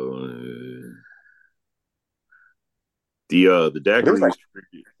 the daiquiri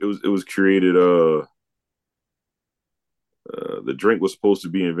was created. The drink was supposed to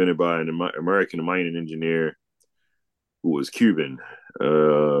be invented by an American mining engineer who was Cuban,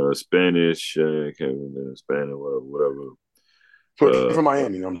 Spanish, Spanish, whatever. So it came from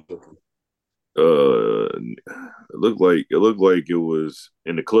Miami. I'm joking. It looked like it was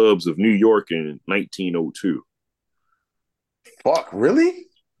in the clubs of New York in 1902. Fuck, really?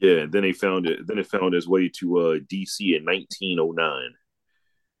 Yeah, then they found it. Then it found its way to DC in 1909.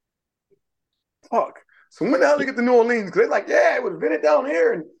 Fuck. So when the hell did they get to New Orleans? Because they're like, yeah, it was invented down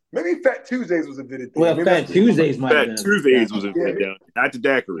here, and maybe Fat Tuesdays was invented there. Well, Fat Tuesdays might have been. Fat Tuesdays was invented down, not the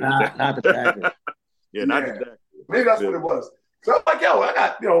daiquiri. Not the daiquiri. Not the daiquiri. Maybe that's what it was. So I'm like, yo, I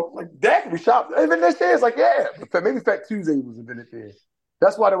got, like daiquiri shop. Even this shit is like, yeah, maybe Fat Tuesday was invented there.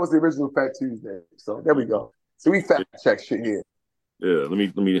 That's why that was the original Fat Tuesday. So there we go. So we fact check shit here. Yeah, let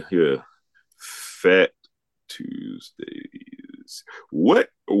me. Fat Tuesdays. What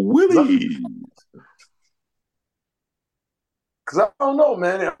Willies? Because I don't know,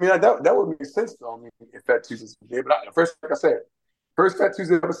 man. I mean, that would make sense though. I mean, if Fat Tuesdays was there, but first First Fat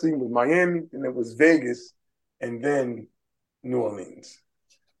Tuesday I ever seen was Miami, and it was Vegas, and then New Orleans.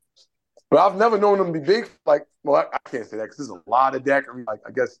 But I've never known them to be big. Like, well, I can't say that because there's a lot of daiquiri, like I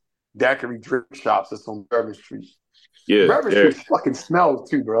guess daiquiri drink shops that's on Bourbon Street. Yeah, Bourbon Street fucking smells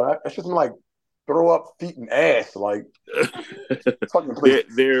too, bro. That's just like throw up feet and ass. Like fucking place.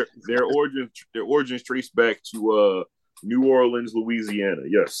 their origins trace back to New Orleans, Louisiana.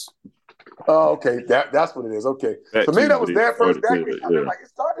 Yes. Oh, okay. That's what it is. Okay. So maybe that was their first daiquiri. Yeah. I mean, like it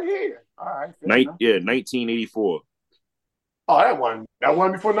started here. All right. 1984. Oh, that one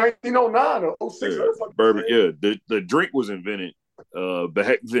before 1909 or 06. Yeah, bourbon. Yeah, the drink was invented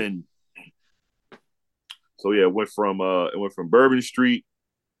back then. So yeah, it went from Bourbon Street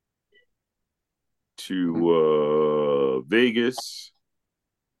to Vegas.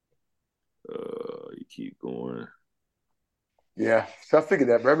 You keep going. Yeah, so I figured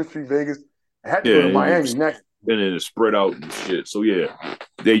that Bourbon Street, Vegas. I had to go to Miami next. And then it spread out and shit. So yeah,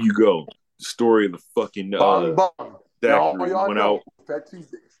 there you go. The story of the fucking Bong. daiquiri went out. Fat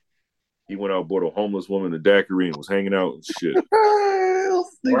Tuesdays. He went out, bought a homeless woman a daiquiri and was hanging out and shit.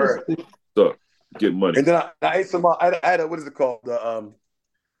 So get money. And then I ate some. I had a, what is it called?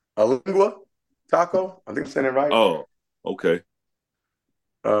 A lingua taco. I think I'm saying it right. Oh, okay.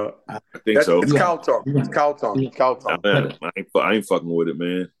 I think so. It's cow tongue. It's cow tongue. Cow tongue. Man, I ain't fucking with it,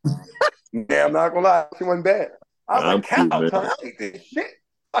 man. Yeah, I'm not gonna lie. She wasn't bad. I was like, cow cool, tongue. I eat this shit.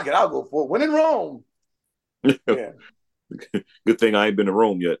 Fuck it, I'll go for it. When in Rome. Yeah. Good thing I ain't been to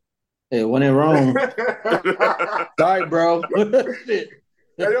Rome yet. Yeah, when in Rome. Sorry, bro. Shit.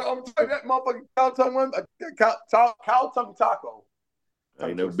 Yeah, I'm telling you that motherfucking cow tongue one. Cow tongue taco. I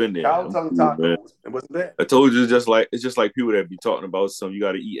ain't never been there. Cow tongue taco. It wasn't bad. I told you it's just like people that be talking about something. You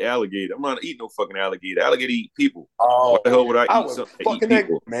got to eat alligator. I'm not eating no fucking alligator. Alligator eat people. Oh, why the hell would I eat was something fucking that eat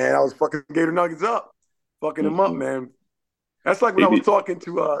people? Man, I was fucking gator nuggets up, fucking them up, man. That's like when I was talking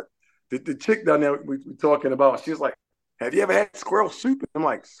to the chick down there. We talking about. She was like, "Have you ever had squirrel soup?" I'm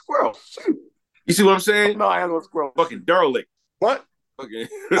like, "Squirrel soup." You see what I'm saying? No, I ain't no squirrel. Fucking derelict. What? Okay.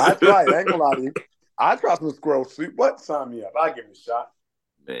 I tried. I ain't gonna lie to you. I tried some squirrel soup. What? Sign me up. I give it a shot.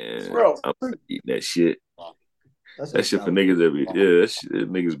 Man, Squirrel I'm soup. eating that shit. That's That shit for niggas that be that shit,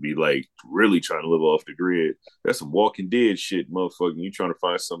 niggas be like really trying to live off the grid. That's some Walking Dead shit, motherfucker. You trying to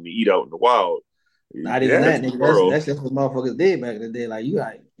find something to eat out in the wild. Not even that, nigga. That's just what motherfuckers did back in the day. Like, you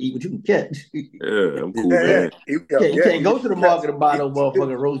gotta eat what you can catch. Yeah, I'm cool, man. You can't go to the market and buy no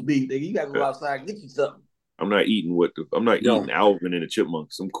motherfucking roast beef, nigga. You gotta go outside and get you something. I'm not eating eating Alvin and the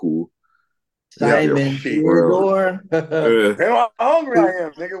Chipmunks. I'm cool. Simon Theodore. Man, how hungry I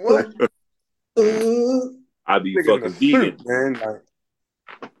am, nigga. What? I be fucking vegan, man. Like,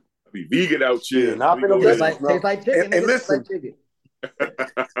 I be vegan out here. Tastes like chicken. And listen,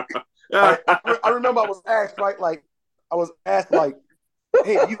 I remember I was asked, like,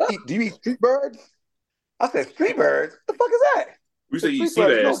 hey, do you eat street birds? I said, street birds? What the fuck is that? We say you see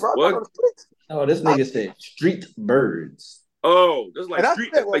that. What? Oh, this nigga said street birds. Oh, that's like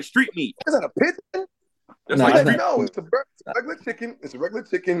street meat. Is that a pigeon? No, it's a bird. It's a regular chicken. It's a regular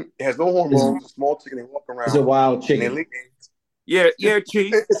chicken. It has no hormones. It's a small chicken. They walk around. It's a wild chicken. Yeah,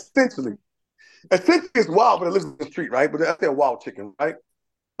 chief. Essentially, it's wild, but it lives in the street, right? But I say a wild chicken, right?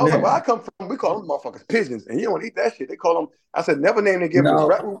 I was like, where I come from, we call them motherfuckers pigeons, and you don't want to eat that shit. They call them. I said, never name they give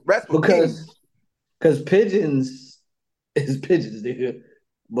them rats because pigeons is pigeons, nigga.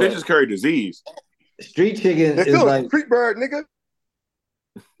 Pigeons carry disease. Street chicken is like a street bird, nigga.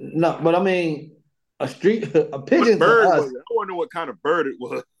 No, but I mean, a pigeon bird to us. I wonder what kind of bird it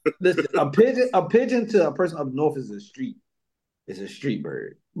was. Listen, a pigeon to a person up north is a street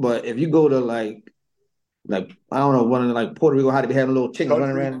bird. But if you go to like I don't know, one of the, like Puerto Rico, how they be having little chickens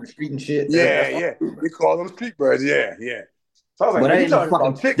running around in the street and shit. Yeah. We call them street birds. Yeah. So I was like, that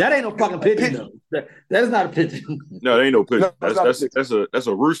ain't no fucking pigeon though. That is not a pigeon. No, that ain't no pigeon. That's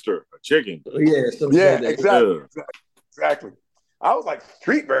a rooster, a chicken. Yeah, exactly. I was like,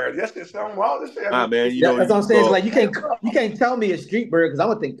 street bird. That's just something wild. Man, that's what I'm saying. It's like you can't tell me a street bird because I'm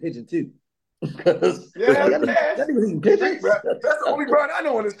gonna think pigeon too. That nigga's eating pigeons. That's the only bird I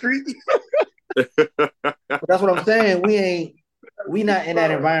know on the street. That's what I'm saying. We not in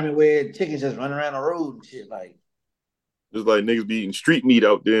that environment where chickens just run around the road and shit. Like, it's like niggas be eating street meat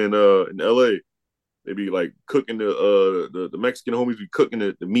out there in LA. They be like cooking the Mexican homies be cooking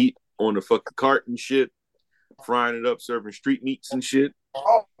the meat on the fucking cart and shit, frying it up, serving street meats and shit.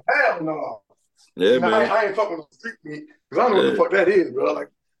 Oh hell no! Yeah, man. I ain't fucking with street meat because I don't know what the fuck that is, bro. Like,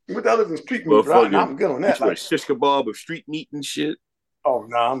 what the hell is street meat? Bro? I'm good on that. Like shish kebab of street meat and shit. Oh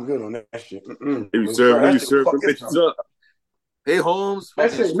no, I'm good on that shit. They be serving bitches up. Hey Holmes,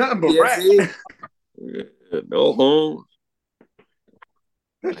 that shit nothing but rat. Yeah, no Holmes.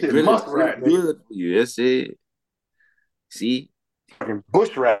 This shit Good, muskrat, nigga. good for you. That's it. See? Fucking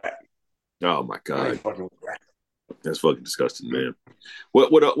bush rat. Oh my I God. ain't fucking with rat. That's fucking disgusting, man.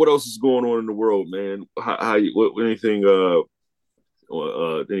 What else is going on in the world, man? How you anything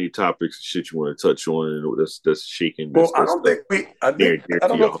any topics and shit you want to touch on and that's shaking Well, I that's don't think we. I think near I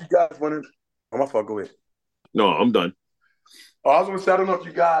don't to know y'all. if you guys want to. Oh, my fault. Go ahead. No, I'm done. Oh, I was going to say I don't know if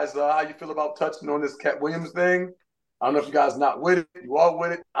you guys how you feel about touching on this Cat Williams thing. I don't know if you guys not with it. You are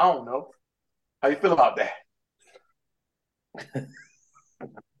with it. I don't know. How you feel about that?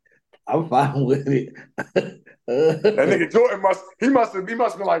 I'm fine with it. That nigga Jordan must have been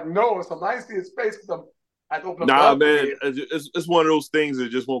like no or something. I didn't see his face because I had to open up Nah, the man, it's one of those things that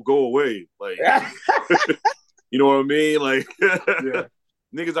just won't go away. Like, you know what I mean? Like, Yeah.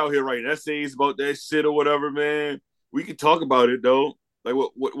 niggas out here writing essays about that shit or whatever, man. We can talk about it though. Like,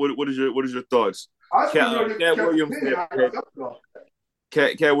 what is your thoughts? Cat Williams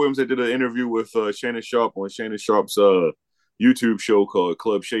Cat Williams did an interview with Shannon Sharp on Shannon Sharp's YouTube show called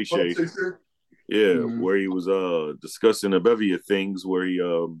Club Shay Shay. Yeah, where he was discussing a bevy of things where he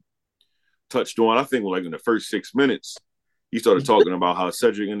touched on, I think like in the first 6 minutes, he started talking about how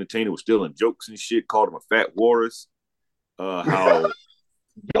Cedric Entertainer was stealing jokes and shit, called him a fat walrus.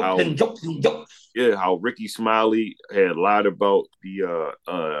 Jokes. Yeah, how Ricky Smiley had lied about the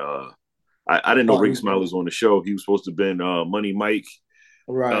I didn't know Ricky Smiley was on the show. He was supposed to have been Money Mike.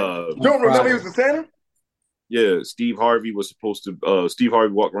 Right. You don't remember he was the Santa? Yeah, Steve Harvey was supposed to Steve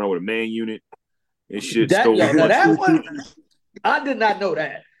Harvey walked around with a man unit and shit. That one, I did not know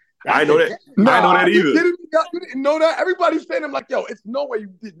that. I know that. Nah, I know that either. You didn't know that? Everybody's saying, I'm like, yo, it's no way you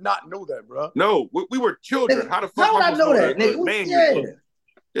did not know that, bro. No, we were children. How the fuck How would I know that, nigga? Man, yeah.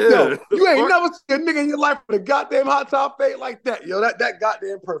 Yo, you ain't never seen a nigga in your life with a goddamn hot top fade like that. Yo, that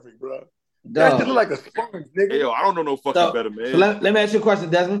goddamn perfect, bro. That shit look like a sponge, nigga. Hey, yo, I don't know no fucking better, man. So let me ask you a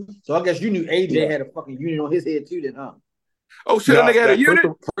question, Desmond. So I guess you knew AJ had a fucking unit on his head too, then, huh? Oh shit, that nigga had a unit?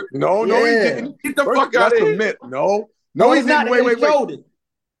 No, he didn't. Get the fuck out of here. No, he's not. Wait.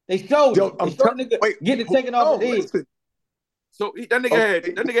 They showed it. I'm get it taken off his head. So that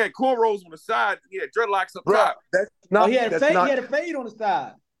nigga had cornrows on the side. He had dreadlocks up top. He had a fade on the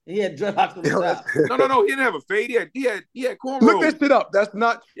side. He had dreadlocks on the side. No. He didn't have a fade. He had cornrows. Look this shit up. That's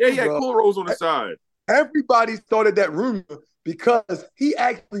not. Yeah, he had cornrows on the side. Everybody started that rumor because he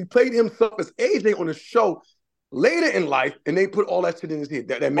actually played himself as AJ on the show later in life, and they put all that shit in his head.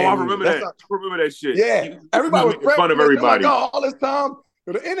 That man. I remember that. I remember that shit. Yeah, everybody was making fun of everybody. Like, all this time,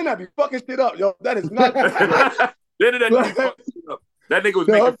 the internet be fucking shit up, yo. That is not. That nigga was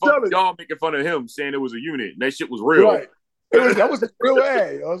making fun. Y'all making fun of him, saying it was a unit. And that shit was real. Right. That was a real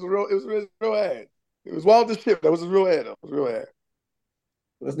ad. It was real ad. It was wild as shit. That was a real ad. That was a real ad.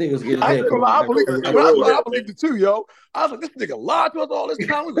 This nigga's getting I believed it too, yo. I was like, this nigga lied to us all this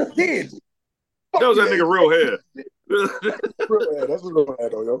time. We were kids. That was that nigga real hair. That's a real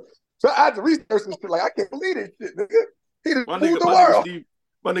ad, though, yo. So I had to research this shit. Like, I can't believe this shit, nigga. He just fooled the world.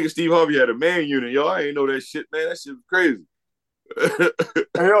 My nigga Steve Harvey had a man unit, yo. I ain't know that shit, man. That shit was crazy.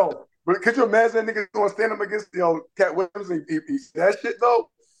 Hey, yo, but could you imagine that nigga going to stand up against Cat Williams? He that shit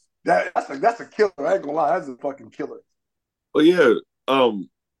though. That's a killer. I ain't gonna lie, that's a fucking killer. Well, yeah.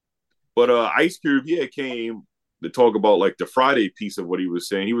 But Ice Cube, came to talk about like the Friday piece of what he was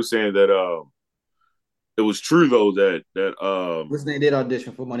saying. He was saying that it was true though that what's name did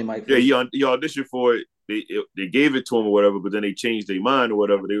audition for Money Mike. Yeah, he auditioned for it. They gave it to him or whatever, but then they changed their mind or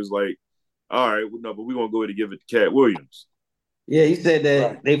whatever. They was like, all right, no, but we're gonna go ahead and give it to Cat Williams. Yeah, he said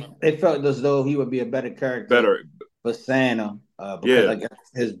that they felt as though he would be a better character for Santa because I guess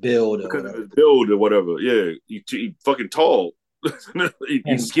his build or whatever. Yeah, he fucking tall.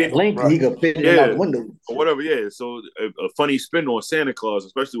 He's skinny. Lengthy, he could fit in out the window. Or whatever, yeah. So a funny spin on Santa Claus,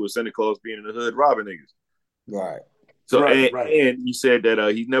 especially with Santa Claus being in the hood robbing niggas. Right. So and he said that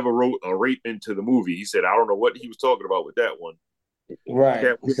he never wrote a rape into the movie. He said I don't know what he was talking about with that one.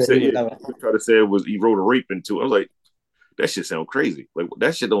 Right. He tried to say it was he wrote a rape into it. I was like, that shit sound crazy. Like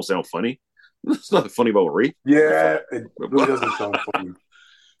that shit don't sound funny. There's nothing funny about rape. Yeah, it really doesn't sound funny.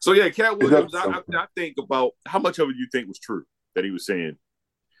 So yeah, Cat Williams. I think about how much of it you think was true that he was saying.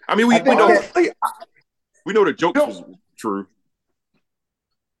 I mean, we know the jokes was true.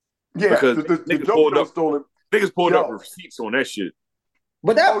 Yeah, because the joke was stolen. Niggas pulled up receipts on that shit.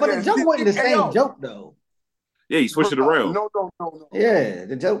 But the joke wasn't the same joke though. Yeah, he switched it around. No. Yeah,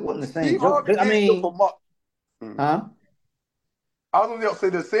 the joke wasn't the same joke. I mean, huh? I was gonna say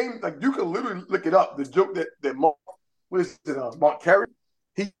the same. Like you can literally look it up. The joke that Mark Carey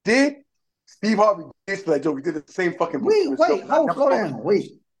he did. Steve Harvey did for that joke. He did the same fucking. Slow down.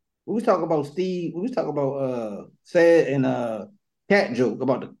 Wait. We was talking about Steve. We was talking about Sad and cat joke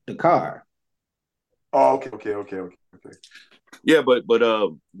about the car. Oh, okay. Yeah, but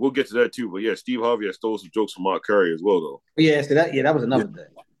we'll get to that too. But yeah, Steve Harvey has stole some jokes from Mark Curry as well, though. Yeah, so that was another thing.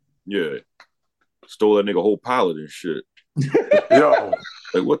 Yeah, stole that nigga whole pilot and shit. Yo,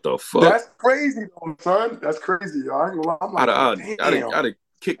 like what the fuck? That's crazy, though, son. That's crazy. Yo. I'm like, I'd have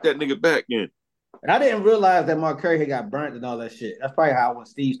kicked that nigga back in. And I didn't realize that Mark Curry had got burnt and all that shit. That's probably how when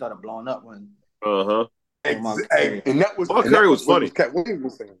Steve started blowing up when. And that was Mark Curry was funny. Cat Williams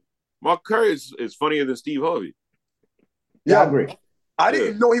was saying. Mark Curry is funnier than Steve Harvey. Yeah, I agree. I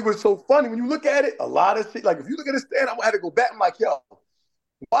didn't know he was so funny. When you look at it, a lot of shit. Like if you look at his stand, I had to go back and like, yo,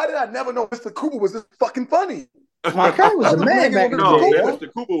 why did I never know Mr. Cooper was this fucking funny? Mark Curry was a man back in the day. No,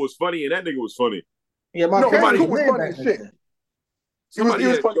 Mr. Cooper was funny, and that nigga was funny. Yeah, Mark Curry was funny as shit.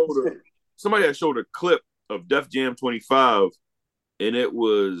 Somebody had showed a clip of Def Jam 25, and it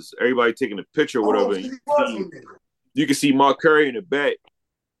was everybody taking a picture or whatever. You can see Mark Curry in the back,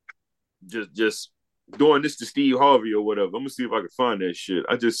 just doing this to Steve Harvey or whatever. I'm gonna see if I can find that shit.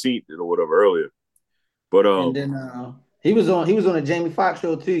 I just seen it or whatever earlier. But and then he was on a Jamie Foxx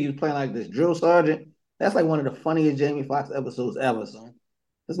show too. He was playing like this drill sergeant. That's like one of the funniest Jamie Foxx episodes ever, son.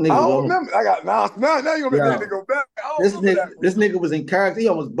 This nigga I don't remember. I got now you're gonna make that nigga go back. This nigga was in character. He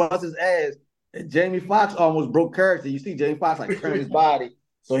almost bust his ass. And Jamie Foxx almost broke character. You see Jamie Foxx like turn his body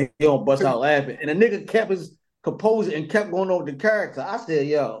so he don't bust out laughing. And the nigga kept his composure and kept going over the character. I said,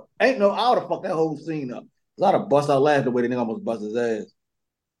 yo, I would have fucked that whole scene up. I'd have bust out laughing the way the nigga almost bust his ass.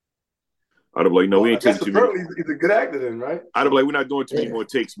 I'd have like, no, we ain't taking too many. He's a good actor then, right? I'd have like, we're not doing too many more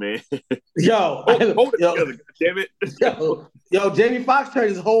takes, man. Hold it together, damn it. Yo, Jamie Foxx turned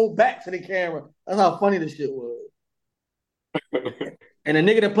his whole back to the camera. That's how funny this shit was. And the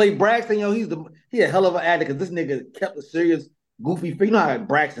nigga that played Braxton, yo, he a hell of an actor because this nigga kept a serious goofy face. You know how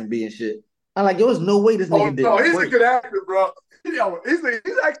Braxton be and shit. I'm like, yo, there's no way this nigga did. No, he's a good actor, bro. Yo, he's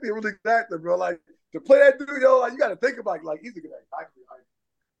actually a really good actor, bro. Like to play that dude, yo, like you got to think about it. Like he's a good actor.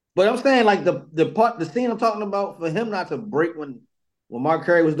 But I'm saying like the scene I'm talking about for him not to break when Mark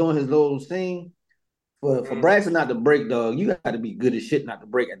Curry was doing his little scene for Braxton not to break, dog. You got to be good as shit not to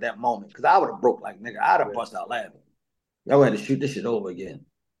break at that moment because I would have broke like nigga. I'd have bust out laughing. Y'all had to shoot this shit over again.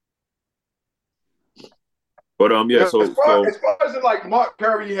 But yeah, so as far as like Mark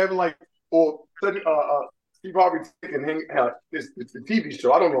Curry having like or Steve Harvey taking him it's the TV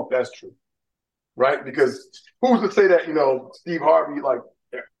show. I don't know if that's true, right? Because who's to say that Steve Harvey like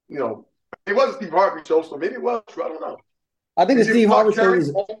it wasn't Steve Harvey show, so maybe it was true. I don't know. I think the Steve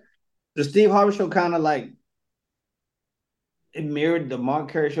Harvey show kind of like it mirrored the Mark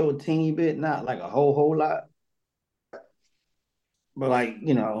Curry show a teeny bit, not like a whole lot. But like,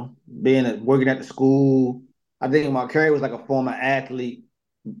 working at the school, I think Mark Curry was like a former athlete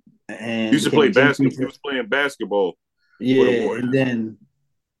and he used to play basketball. He was playing basketball. Yeah, and then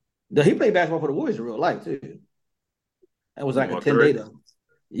he played basketball for the Warriors in real life too. That was like a 10-day though.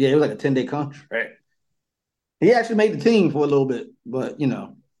 Yeah, it was like a 10-day contract. He actually made the team for a little bit, but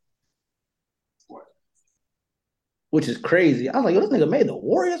which is crazy. I was like, yo, this nigga made the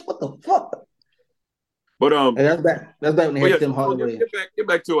Warriors? What the fuck? But and that's back when they had Tim Hardaway. Get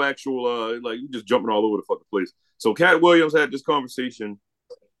back to actual like you just jumping all over the fucking place. So Cat Williams had this conversation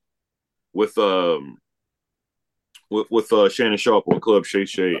with Shannon Sharp on Club Shay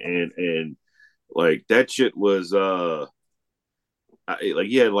Shay and like that shit was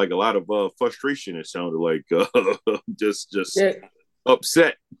he had like a lot of frustration. It sounded like just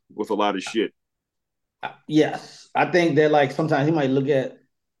upset with a lot of shit. Yes, I think that like sometimes he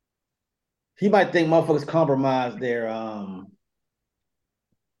might think motherfuckers compromise their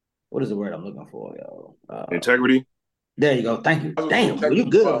what is the word I'm looking for, yo? Integrity. There you go. Thank you. Damn, well, you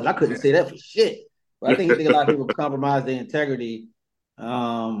good. I couldn't say that for shit. But I think a lot of people compromise their integrity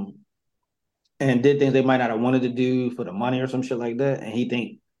and did things they might not have wanted to do for the money or some shit like that. And he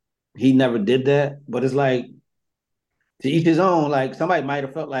think he never did that. But it's like to each his own. Like somebody might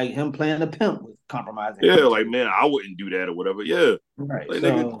have felt like him playing the pimp was compromising. Yeah, like man, I wouldn't do that or whatever. Yeah, right. Like,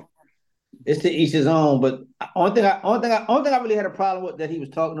 so it's to each his own. But only thing I really had a problem with that he was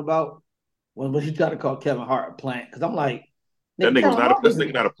talking about when he tried to call Kevin Hart a plant because I'm like that nigga was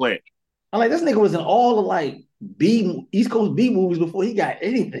not a plant. I'm like this nigga was in all the like East Coast B movies before he got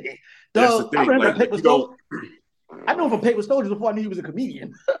anything. That's the thing. I remember I know him from Paper Soldiers before I knew he was a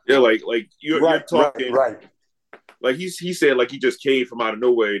comedian. Yeah, like you're talking right. Like he said, like he just came from out of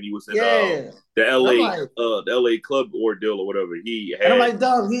nowhere and he was in the LA club ordeal or whatever. And I'm like,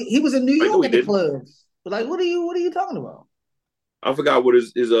 dog, he was in New York at the clubs. But like, what are you talking about? I forgot what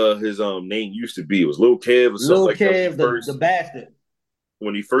his name used to be. It was Lil Kev or something like that. The bastard.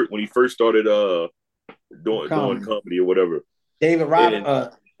 When he first started doing comedy or whatever. David And I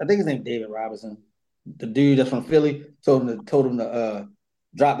think his name David Robinson, the dude that's from Philly, told him to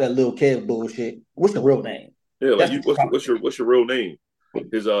drop that little kid bullshit. What's the real name? yeah, like That's you, the what's your real name?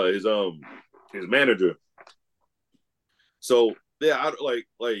 His manager. So yeah, I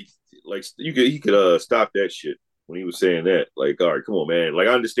like he could stop that shit when he was saying that. Like, all right, come on, man. Like,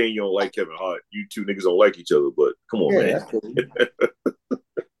 I understand you don't like Kevin Hart. You two niggas don't like each other, but come on, man. That's cool.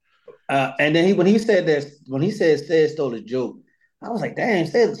 And then when he said Sid stole his joke, I was like, damn,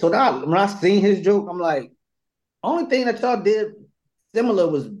 Sid. So now when I seen his joke, I'm like, only thing that y'all did similar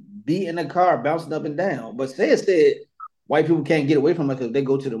was beating the car, bouncing up and down. But Sid said white people can't get away from us because they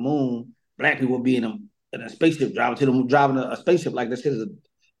go to the moon. Black people be in a spaceship driving a spaceship like this is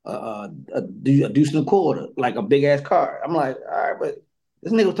a deuce and a quarter, like a big ass car. I'm like, all right, but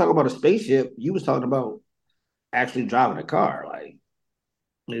this nigga was talking about a spaceship. You was talking about actually driving a car. Like,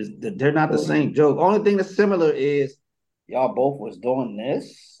 they're not the same joke. Only thing that's similar is y'all both was doing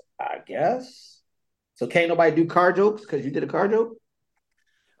this, I guess. So can't nobody do car jokes because you did a car joke?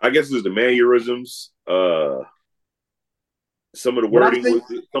 I guess it's the mannerisms. Some of the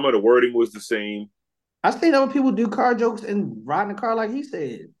wording was the same. I seen other people do car jokes and riding a car like he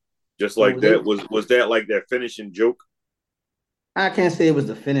said. Just like that. Was that like that finishing joke? I can't say it was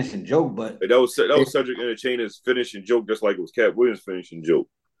the finishing joke, but that was Cedric Entertainer's finishing joke, just like it was Cat Williams' finishing joke.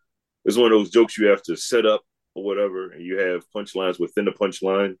 It's one of those jokes you have to set up or whatever, and you have punchlines within the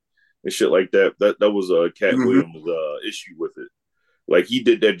punchline and shit like that. That was Cat Williams' issue with it. Like, he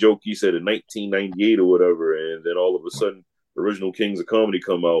did that joke, he said in 1998 or whatever, and then all of a sudden, Original Kings of Comedy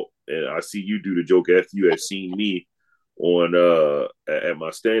come out, and I see you do the joke after you had seen me on at my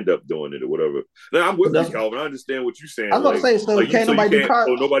stand up doing it or whatever. Now, I'm with you, Calvin. I understand what you're saying. I was gonna say, so can't nobody do car?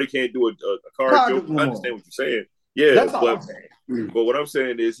 So nobody can't do a car joke. I understand what you're saying. Yeah, that's all I'm saying. But what I'm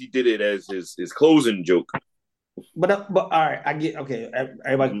saying is he did it as his closing joke. But all right, I get okay.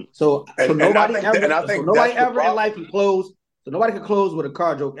 Everybody, so nobody ever in life can close. So nobody can close with a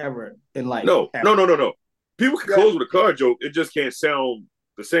car joke ever in life. No. People can close with a car joke. It just can't sound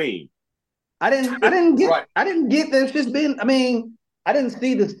the same. I didn't get that shit's been. I mean, I didn't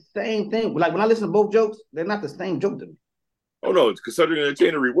see the same thing. Like, when I listen to both jokes, they're not the same joke to me. Oh no, it's because Cedric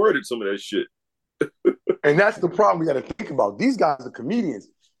Entertainer reworded some of that shit. And that's the problem we got to think about. These guys are comedians.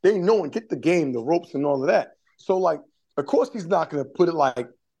 They know and get the game, the ropes, and all of that. So, like, of course, he's not going to put it like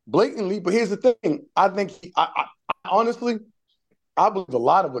blatantly. But here's the thing: I think I honestly, I believe a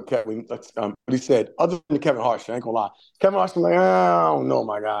lot of what he said, other than Kevin Hart. I ain't gonna lie. Kevin Hart's like, I don't know,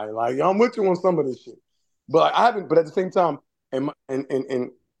 my guy. Like, I'm with you on some of this shit, but I haven't. But at the same time, and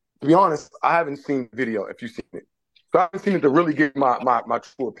to be honest, I haven't seen the video. If you've seen it, so I haven't seen it to really give my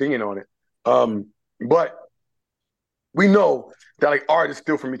true opinion on it. But we know that, like, artists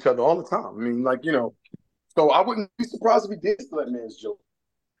steal from each other all the time. I mean, like, you know, so I wouldn't be surprised if he did steal that man's joke.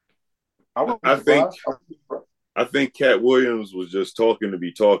 I think Cat Williams was just talking to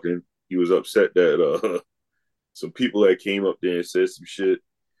be talking. He was upset that some people that came up there and said some shit.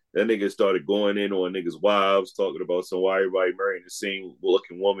 That nigga started going in on niggas' wives, talking about why everybody marrying the same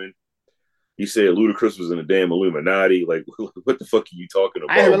looking woman. He said Ludacris was in a damn Illuminati. Like, what the fuck are you talking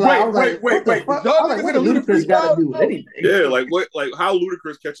about? Wait. What Ludacris got to do with anything? Yeah, like what? Like, how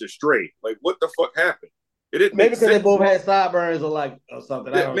Ludacris catch a stray? Like, what the fuck happened? It didn't maybe because they both had sideburns or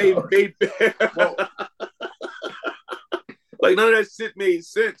something. I don't know. Like, none of that shit made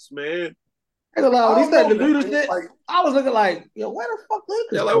sense, man. I ain't gonna lie, when he said the Luda shit, I was looking like, yo, where the fuck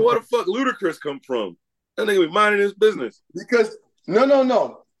Ludacris? Yeah, like, where the fuck Ludacris come from? That nigga be minding his business. Because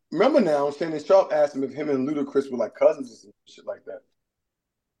no. Remember now, Shannon Sharp asked him if him and Ludacris were like cousins or some shit like that.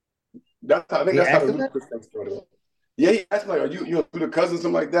 That's how the Ludacris thing started. Yeah, he asked me, like, are you a Luda cousin,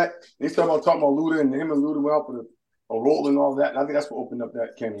 something like that? And he's talking about Luda, and him and Luda went out for a role and all that. And I think that's what opened up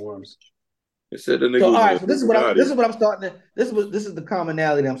that can of worms. It said the nigga. So, all right, so this is what I'm starting to. This is the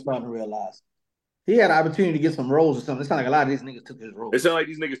commonality that I'm starting to realize. He had an opportunity to get some roles or something. It's not like a lot of these niggas took his roles. It sounded like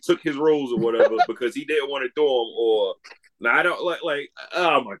these niggas took his roles or whatever because he didn't want to do them. Or now I don't like.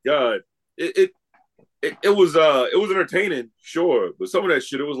 Oh my god, it was entertaining, sure, but some of that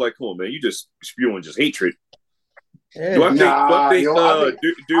shit, it was like, come on, man, you just spewing just hatred. Yeah. Do I think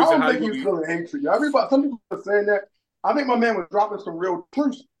dudes in Hollywood? He's feeling hatred. Some people are saying that. I think my man was dropping some real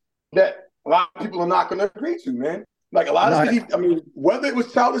truths that a lot of people are not going to agree to, man. Like, a lot of shit, whether it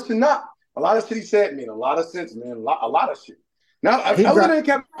was childish or not, a lot of shit he said made a lot of sense, man. A lot of shit. Now, other than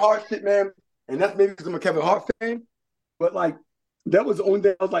Kevin Hart shit, man, and that's maybe because I'm a Kevin Hart fan, but, like, that was the only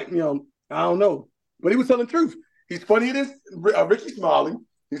thing I was like, you know, I don't know. But he was telling the truth. He's funnier than Ricky Smiley.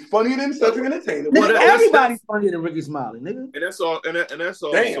 He's funnier than Cedric Entertainer. Everybody's funnier than Ricky Smiley, nigga. And that's all. And that's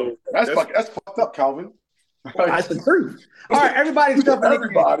all. Damn, that's fucked up, Calvin. That's the truth. All right, everybody except for Nick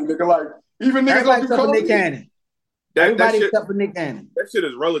Cannon. Everybody, nigga, like even niggas Everybody don't do except for Nick comedy. Cannon. That Everybody shit, except for Nick Cannon. that shit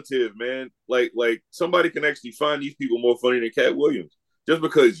is relative, man. Like somebody can actually find these people more funny than Cat Williams. Just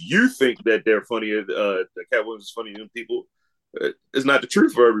because you think that they're funnier, that Cat Williams is funnier than people, it's not the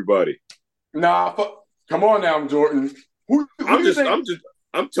truth for everybody. Nah, come on now, Jordan.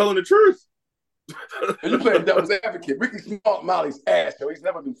 I'm telling the truth. You playing devil's advocate. Ricky Smiley's ass, yo. He's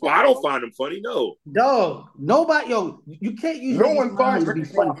never been funny. Well, I don't find him funny, no. Dog, nobody, you can't use No Ricky one Smiley finds to be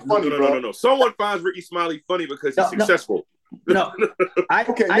Ricky funny. Smiley funny, No. Someone finds Ricky Smiley funny because he's successful. No, I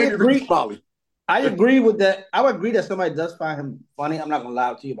agree. Ricky Smiley. I agree with that. I would agree that somebody does find him funny. I'm not gonna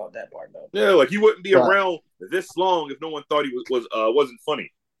lie to you about that part, though. Yeah, like he wouldn't be around this long if no one thought he wasn't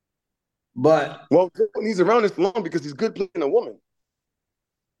funny. But he's around this long because he's good playing a woman.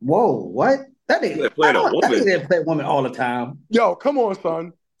 Whoa, what? That nigga playing a woman. That nigga didn't play a woman all the time. Yo, come on,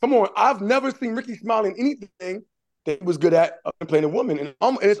 son. Come on. I've never seen Ricky Smiley in anything that he was good at playing a woman, and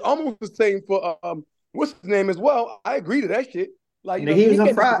it's almost the same for what's his name as well. I agree to that shit. Like he was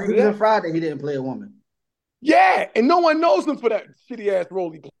in Friday. He didn't play a woman. Yeah, and no one knows him for that shitty ass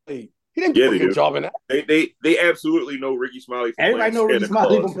role he played. He didn't do a good job in that. They absolutely know Ricky Smiley. Everybody know Ricky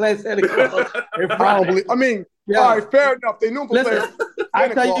Smiley from playing Santa Claus. I mean, all right, fair enough. They knew him for playing. I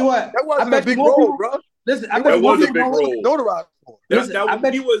tell you what, that wasn't a big role, bro. Listen, that was a big role. He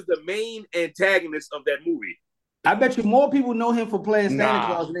was the main antagonist of that movie. I bet you more people know him for playing Santa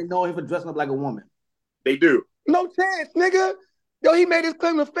Claus than they know him for dressing up like a woman. They do. No chance, nigga. Yo, he made his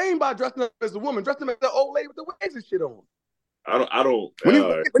claim to fame by dressing up as a woman, dressing up as the old lady with the wigs and shit on. I don't. When he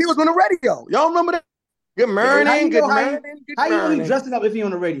was on the radio, y'all remember that? Good morning, good morning. How you know he's dressing up if he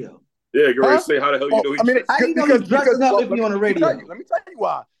on the radio? Yeah, you're ready to say how the hell you know he's how you know he's dressing up if he on the radio? Let me tell you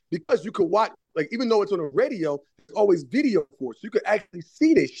why. Because you could watch, like, even though it's on the radio, there's always video for it, so you could actually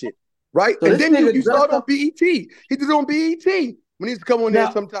see this shit, right? So and then you saw it on BET. He did it on BET when he used to come on there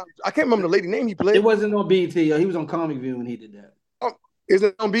sometimes. I can't remember the lady name he played. It wasn't on BET. He was on Comic View when he did that. Is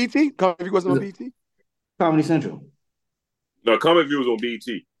it on BET? Comic View wasn't on BET? Comedy Central. No, Comic View was on BET.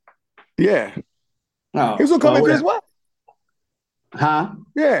 Yeah. Oh, he was on Comic View as well. Huh?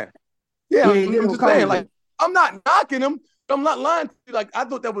 Yeah. I'm just saying, like, I'm not knocking him. I'm not lying to you. Like, I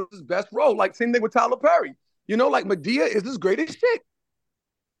thought that was his best role. Like, same thing with Tyler Perry. You know, like, Medea is his greatest shit.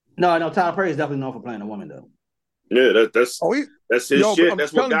 No, Tyler Perry is definitely known for playing a woman, though. Yeah, that's his shit.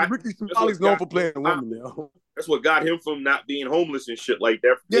 That's what got Ricky Smiley's known for playing a woman, though. That's what got him from not being homeless and shit like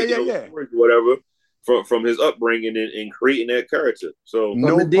that. Yeah. Whatever. From his upbringing and creating that character. So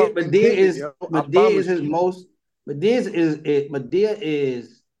Medea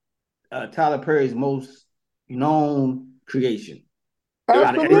is Tyler Perry's most known creation.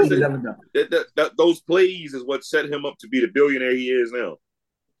 Absolutely. Those plays is what set him up to be the billionaire he is now.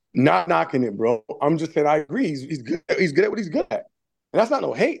 Not knocking it, bro. I'm just saying I agree. He's good. He's good at what he's good at. And that's not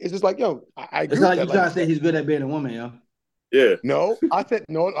no hate. It's just like, yo, I agree. It's not like you're trying to say he's good at being a woman, yo. Yeah. No, I said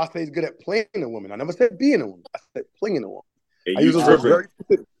he's good at playing a woman. I never said being a woman. I said playing a woman. And I use those words very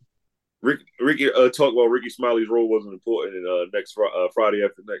specific. Ricky talk about Ricky Smiley's role wasn't important in next Friday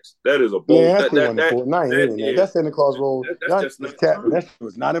After Next. That is a bold. Yeah, that Santa Claus role. That shit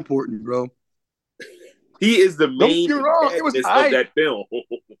was not important, bro. He is the main antagonist of that film.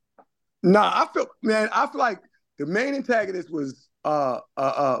 Nah, I feel like the main antagonist was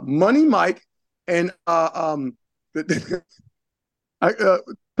Money Mike and Terry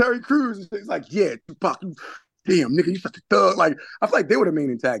Crews. It's like, yeah, fucking damn nigga, you such a thug. Like, I feel like they were the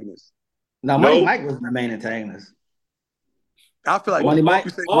main antagonists. No, Money Mike was the main antagonist. I feel like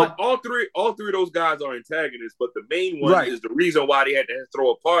all three of those guys are antagonists, but the main one is the reason why they had to throw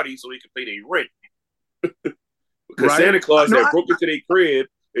a party so they could pay their rent. Because Santa Claus broke into their crib,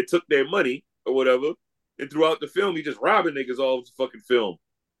 it took their money or whatever, and throughout the film, he just robbing niggas all the fucking film.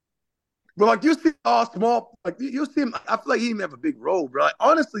 But like you see all small, like you see him. I feel like he didn't have a big role, bro. Like,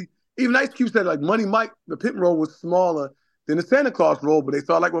 honestly, even Ice Cube said like Money Mike, the pimp role was smaller than the Santa Claus role, but they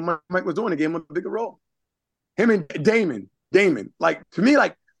saw like what Mike was doing, they gave him a bigger role. Him and Damon. Like, to me,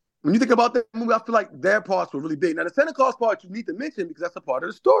 like, when you think about that movie, I feel like their parts were really big. Now, the Santa Claus part you need to mention because that's a part of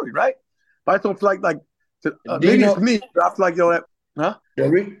the story, right? But I don't feel like maybe it's me, but I feel like, yo, that, huh?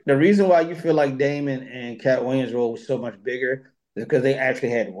 The reason why you feel like Damon and Cat Williams' role was so much bigger is because they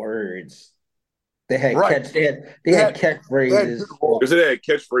actually had words. They had catchphrases. Because they had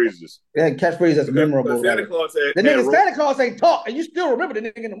catchphrases. They had catchphrases that's memorable. Santa Claus Santa Claus ain't talk, and you still remember the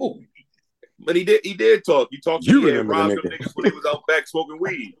nigga in the movie. But he did talk. He talked to me and robbed them niggas when he was out back smoking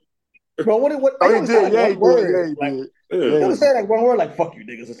weed. Bro, what he did. Yeah, he did. He was saying like one word like "fuck you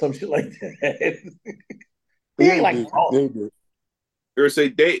niggas" or some shit like that. He ain't like, oh. They would say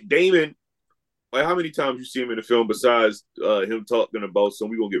Damon Like, how many times you see him in the film besides him talking about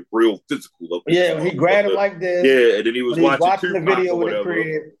we gonna get real physical up? Yeah, when he grabbed him like this. Yeah, and then he was when watching the Tupac video or with the whatever.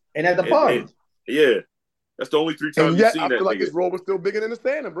 crib and at the party. Yeah, that's the only 3 times And you've yet, seen I that feel like nigga. his role was still bigger than the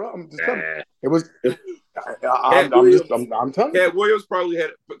standing, bro. I'm just telling you. It was. I'm telling you. Cat Williams probably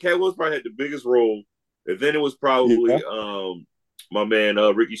had the biggest role, and then it was probably my man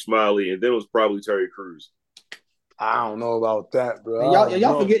Ricky Smiley, and then it was probably Terry Crews. I don't know about that, bro. And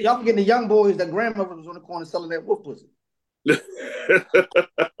y'all forget the young boys that grandmother was on the corner selling that wolf pussy.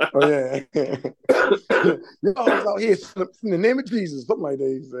 Oh yeah. Y'all was out here in the name of Jesus, something like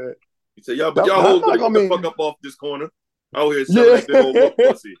that. He said, y'all hold the fuck up off this corner. Out here selling that big old wolf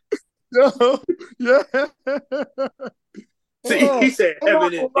pussy. Yeah. See, he said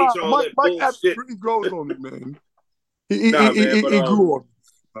heaven and nature, all that Mike bullshit. He grows on it, man. He grew on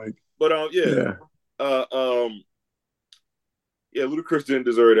it. Ludacris didn't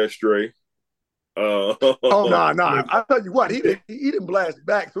deserve that stray. Nah. I tell you what, he didn't blast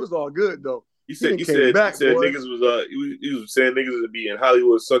back, so it's all good though. He said niggas was he was saying niggas would be in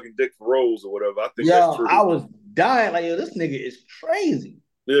Hollywood sucking dick for roles or whatever. I think that's true. I was dying like, yo, this nigga is crazy.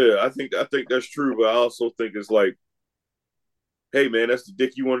 Yeah, I think that's true, but I also think it's like, hey man, that's the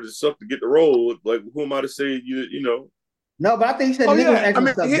dick you wanted to suck to get the role. Like, who am I to say you know? No, but I think he said niggas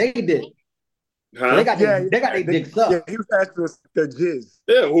was asking they did. Huh? So they got their dicks up. Yeah, he was asking us their jizz.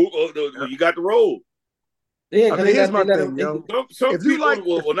 Yeah, who you got the role? Yeah, here's my thing, yo. Some people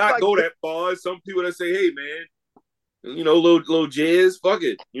will not go that far. Some people that say, hey man, you know, little jizz, fuck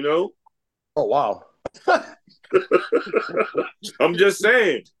it, you know. Oh wow. I'm just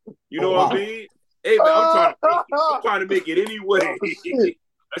saying, you know what I mean? Hey man, I'm trying to make it anyway.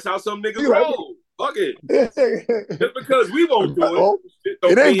 That's how some niggas roll. Fuck it. Just because we won't do it.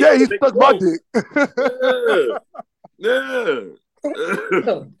 It ain't gay. He sucked my dick. Yeah.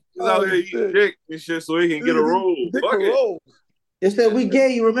 He's out here eating dick and shit so he can get a roll. Fuck it. They said we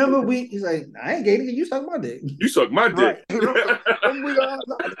gay. You remember? He's like, I ain't gay. Nigga, you suck my dick. You suck my dick.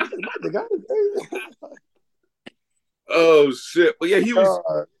 Oh shit! But yeah, he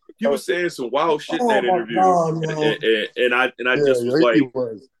was saying some wild shit in that interview, and I just was like,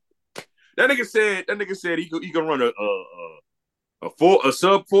 that nigga said he can run a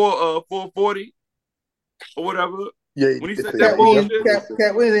sub 440 or whatever. Yeah, when he said that bullshit,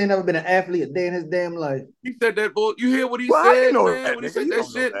 Cat Williams ain't never been an athlete a day in his damn life. He said that bull. You hear what he said, you know man? When he said that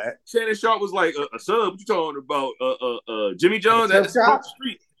shit, Shannon Sharp was like a sub. You talking about Jimmy Jones across the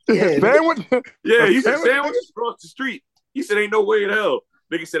street? Yeah, he said sandwiches across the street. He said ain't no way in hell.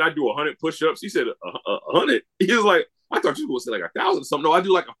 Nigga said I do 100 push-ups. He said 100. He was like, I thought you were gonna say like 1,000 or something. No, I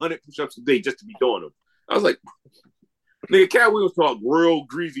do like 100 push-ups a day just to be doing them. I was like, nigga, Cat Williams talk real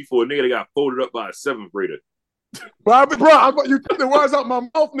greasy for a nigga that got folded up by a 7th grader. Bro, you took the words out my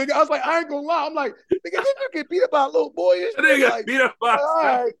mouth, nigga. I was like, I ain't gonna lie. I'm like, nigga, did you get beat up by a little boy? Nigga like, beat up by a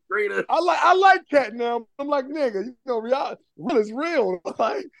 7th grader. I like Cat now. I'm like, nigga, you know, reality is real.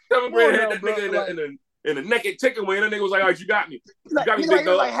 Like, 7th grader had that nigga in a naked chicken wing. That nigga was like, all right, you got me. You got me, big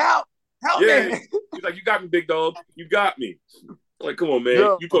dog. Like, how? Yeah. He's like, you got me, big dog. You got me. I'm like, come on, man.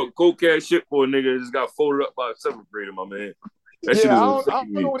 Yeah. You talk cold cash shit for a nigga that just got folded up by a 7th grader, my man. That shit was I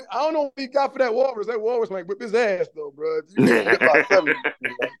don't know what he got for that walrus. That walrus might whip his ass though, bro.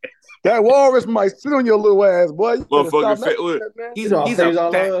 That walrus might sit on your little ass, boy. Motherfucker, he's a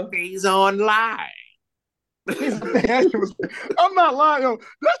Faizon Lie. I'm not lying, yo.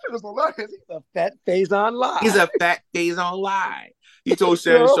 That shit was hilarious. He's a fat Faizon Lie. He's a fat Faizon Lie. He told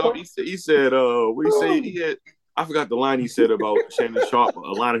Shannon Sharp, he said, what he said? He had, I forgot the line he said about Shannon Sharp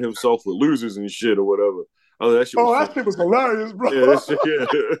aligning himself with losers and shit or whatever. Oh, that shit was hilarious, bro. Yeah, that shit,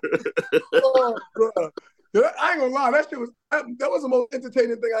 oh, bro. I ain't gonna lie, that was the most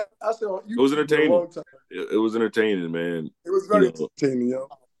entertaining thing I saw on YouTube. It was entertaining. It was entertaining, man. It was very entertaining, yo.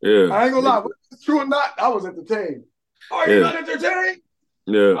 Yeah. I ain't gonna lie, whether it's true or not, I was entertained. Are you not entertained?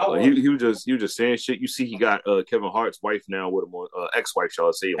 Yeah, like he was just saying shit. You see, he got Kevin Hart's wife now with him on ex-wife, shall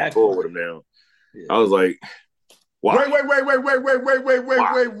I say, on tour with him now. Yeah. I was like, wow. Wait. Run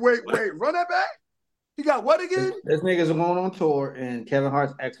that back. He got what again? This nigga's going on tour, and Kevin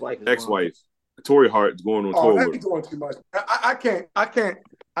Hart's ex-wife. Tory Hart's going on tour. That's doing too much. I can't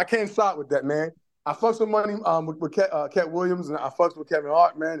side with that, man. I fucks with money with Cat Williams, and I fucks with Kevin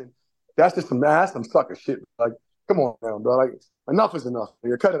Hart, man. And that's just some sucker shit. Like, come on, man, bro. Like, enough is enough.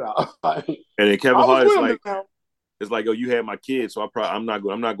 You cut it out. And then Kevin Hart is like, it's like, oh, you had my kid, so I'm not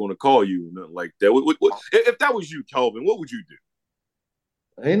going to call you, nothing like that. What, if that was you, Kelvin, what would you do?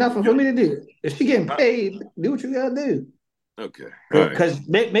 Ain't nothing for me to do. If she getting paid, do what you gotta do. Okay. Because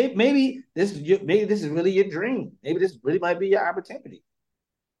maybe this is really your dream. Maybe this really might be your opportunity.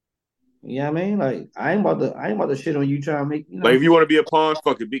 You know what I mean? Like I ain't about to shit on you trying to make Like if you want to be a pawn,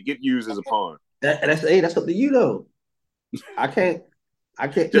 fuck it, get used as a pawn. That's up to you though. I can't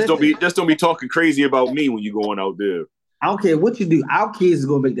Just listen. don't be talking crazy about me when you going out there. I don't care what you do. Our kids is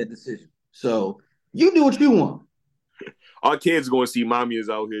gonna make that decision. So you do what you want. Our kids are going to see mommy is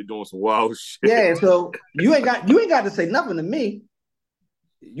out here doing some wild shit. Yeah, so you ain't got to say nothing to me.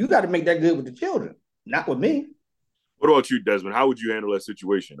 You got to make that good with the children, not with me. What about you, Desmond? How would you handle that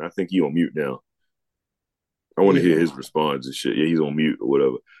situation? I think he on mute now. I want to hear his response and shit. Yeah, he's on mute or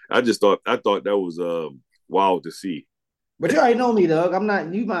whatever. I thought that was wild to see. But you already know me, Doug. I'm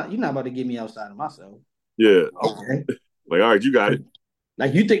not you're not about to get me outside of myself. Yeah. Okay. Like, all right, you got it.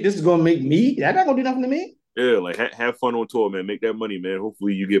 Like you think this is gonna make me? That not gonna do nothing to me. Yeah, like have fun on tour, man. Make that money, man.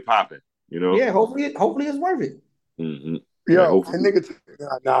 Hopefully you get popping. You know. Yeah, hopefully it's worth it. Mm-hmm. Yo, like, and nigga,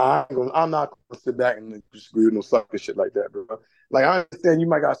 I'm not gonna sit back and disagree with no sucker shit like that, bro. Like I understand you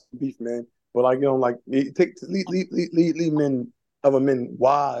might got some beef, man, but like like leave men, other men,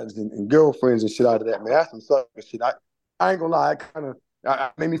 wives and girlfriends and shit out of that, man. That's some sucker shit. I ain't gonna lie,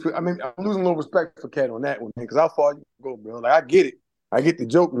 I made me feel. I'm losing a little respect for Cat on that one, man, because how far you go, bro? Like I get it, I get the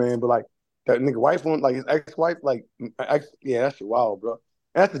joke, man, but like that nigga wife on, like his ex-wife, like yeah, that shit wild, bro.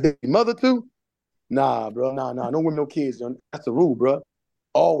 And that's the mother too. Nah, bro. Nah. No women, no kids. That's the rule, bro.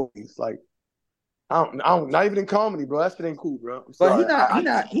 Always. Like, I don't. Not even in comedy, bro. That shit ain't cool, bro. I'm sorry.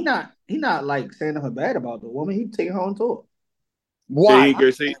 He not like saying nothing bad about the woman. He taking her on tour. Why? Come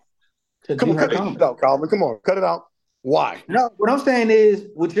on, cut it out, Calvin. Come on, cut it out. Why? No, what I'm saying is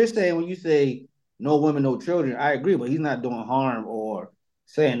what you're saying when you say no women, no children. I agree, but he's not doing harm or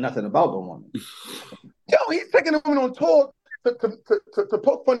saying nothing about the woman. Yo, he's taking the woman on tour to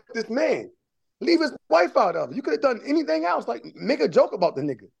poke fun at this man. Leave his wife out of it. You could have done anything else. Like, make a joke about the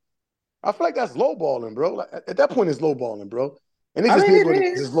nigga. I feel like that's lowballing, bro. Like, at that point, it's lowballing, bro. And it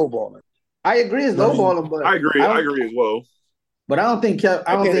is lowballing. I agree, it's lowballing, but I agree as well. But I don't think Cat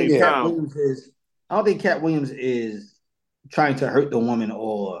Williams is trying to hurt the woman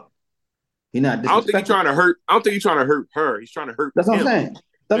or he's not. I don't think he's trying to hurt. I don't think he's trying to hurt her. He's trying to hurt. That's what I'm saying.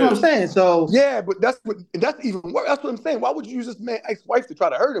 That's what I'm saying. So yeah, but that's even worse. That's what I'm saying. Why would you use this man's ex-wife to try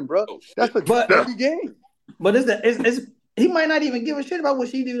to hurt him, bro? That's a dirty game. But he might not even give a shit about what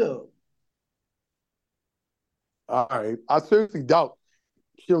she do though. All right, I seriously doubt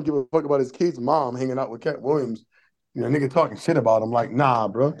she don't give a fuck about his kid's mom hanging out with Cat Williams. You know, nigga talking shit about him. Like, nah,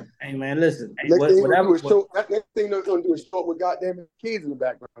 bro. Hey man, listen. Next thing they're gonna do is show up with goddamn kids in the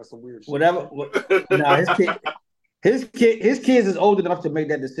background. Some weird shit. Nah, his kids is old enough to make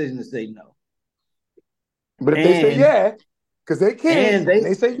that decision to say no. But if they say yeah, because they can,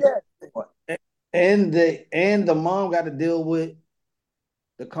 they say yeah. And the mom got to deal with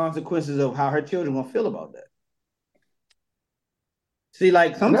the consequences of how her children gonna feel about that. See,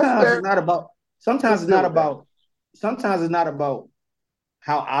 like sometimes it's not about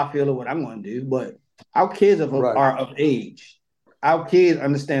how I feel or what I'm going to do, but our kids are of age. Our kids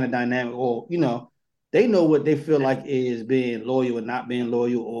understand the dynamic, or they know what they feel like is being loyal and not being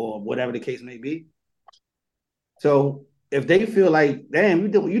loyal, or whatever the case may be. So if they feel like, damn,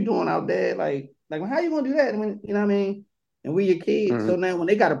 you doing out there, like how you gonna do that? I mean, you know what I mean? And we your kids. Mm-hmm. So now when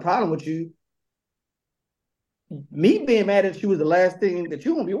they got a problem with you, me being mad at you was the last thing that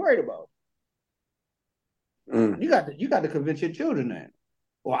you're gonna be worried about. You got to convince your children that,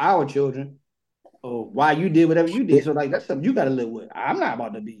 or our children, or why you did whatever you did. So like that's something you got to live with. I'm not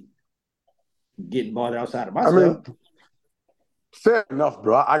about to be getting bothered outside of myself. I mean, fair enough,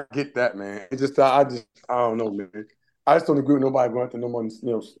 bro. I get that, man. It's just I don't know, man. I just don't agree with nobody going to no one,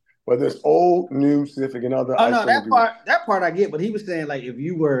 whether it's old, new, significant other. Oh no, that part I get. But he was saying like, if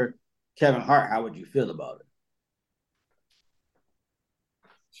you were Kevin Hart, how would you feel about it?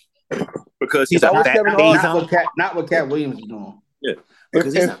 Because he's a fat Faizon. Not what Cat Williams is doing. Yeah,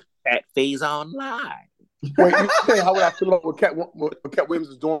 because he's a fat Faizon Lie. Wait, you say how would I feel about what Cat Williams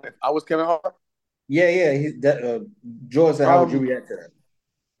is doing if I was Kevin Hart? Yeah. George said, how would you react to that?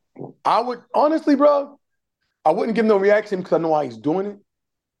 I would honestly, bro. I wouldn't give no reaction because I know how he's doing it.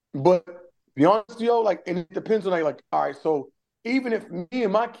 But be honest, like, and it depends on like, all right, so even if me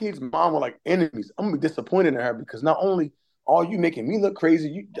and my kid's mom were like enemies, I'm gonna be disappointed in her because not only are you making me look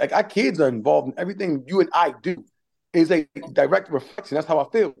crazy, like our kids are involved in everything you and I do. Is a direct reflection. That's how I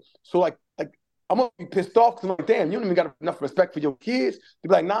feel. So like I'm gonna be pissed off because I'm like, damn, you don't even got enough respect for your kids to be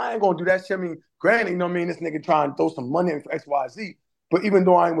like, nah, I ain't gonna do that shit. I mean, granted, this nigga trying to throw some money in for XYZ. But even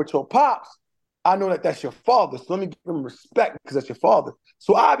though I ain't with your pops, I know that that's your father. So let me give him respect because that's your father.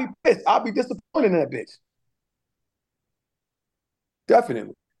 So I'll be pissed. I'll be disappointed in that bitch.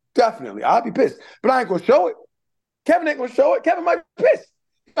 Definitely. I'll be pissed. But I ain't gonna show it. Kevin ain't gonna show it. Kevin might be pissed.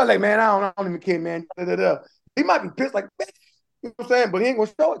 I was like, man, I don't even care, man. Da, da, da. He might be pissed, like, bitch. You know what I'm saying? But he ain't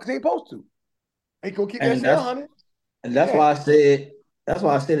gonna show it because he ain't supposed to. He gonna keep that shit 100. And that's why I said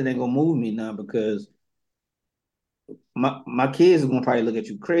it ain't gonna move me now because my kids are gonna probably look at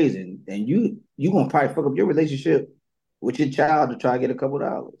you crazy, and you gonna probably fuck up your relationship with your child to try to get a couple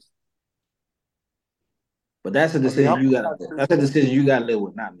dollars. But that's a decision you got. That's a decision you got to live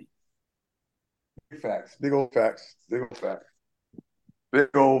with, not me. Big facts. Big old facts. Big old facts.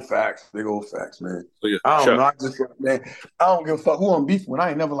 Big old facts. Big old facts, man. So, yeah, I don't know. I just man, I don't give a fuck who I'm beefing with. I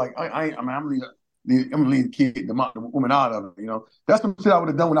ain't never like I'm gonna leave the kid, the woman out of it. You know, that's some shit I would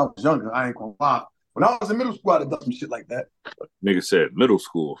have done when I was younger. I ain't gonna lie. When I was in middle school, I'd have done some shit like that. Nigga said middle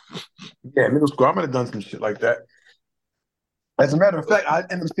school. Yeah, middle school. I might have done some shit like that. As a matter of fact, I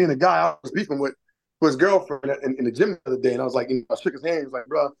ended up seeing a guy I was beefing with his girlfriend in the gym the other day, and I was like, I shook his hand. He was like,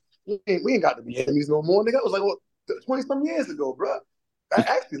 bro, we ain't got to be enemies no more. Nigga, I was like, well, 20-some years ago, bro.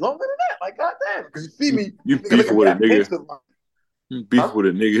 Actually, longer than that. Like, goddamn. Because you see me. You beefing with a nigga. You beefing with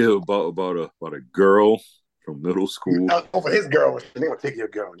a nigga about a girl from middle school. Over his girl. They gonna take your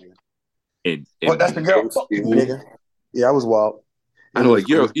girl, nigga. And that's the girl. Fuck you, nigga. Yeah, I was wild. I know, like,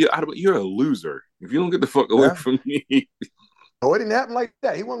 you're a loser. If you don't get the fuck away from me. No, it didn't happen like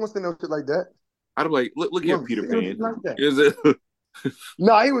that. He wasn't gonna say no shit like that. I'd be like, look at Peter Pan. Like Is it?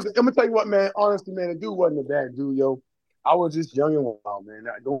 No, he was. I'm gonna tell you what, man. Honestly, man, the dude wasn't a bad dude, yo. I was just young and wild, man.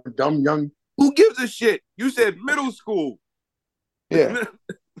 Dumb young. Who gives a shit? You said middle school. Yeah.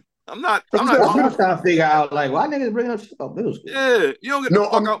 I'm trying to figure out, like, why niggas bringing up shit about middle school? Yeah, you don't get the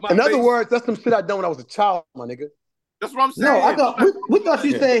fuck out my face. In other face. words, that's some shit I done when I was a child, my nigga. That's what I'm saying. No, I thought we thought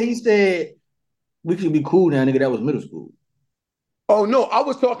you said he said we could be cool now, nigga. That was middle school. Oh no, I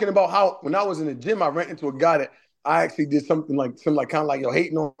was talking about how when I was in the gym, I ran into a guy that I actually did something like kind of like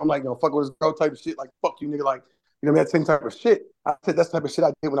hating on. I'm like, fuck with this girl type of shit, like fuck you, nigga, like that same type of shit. I said that's the type of shit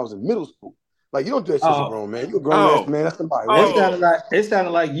I did when I was in middle school. Like you don't do that shit as a grown man. You a grown ass man. That's somebody. It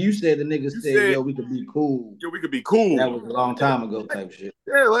sounded like you said the nigga said, yo, we could be cool. Yo, we could be cool. That was a long time ago type shit.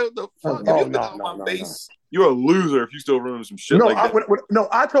 Yeah, like the fuck. If you get out my face, you're a loser if you still running some shit like that.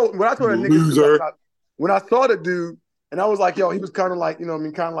 I told that nigga when I saw the dude, and I was like, yo, he was kind of like,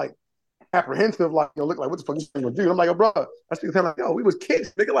 kind of like apprehensive, like, look like what the fuck you gonna do? I'm like, yo, bro, I see him like, yo, we was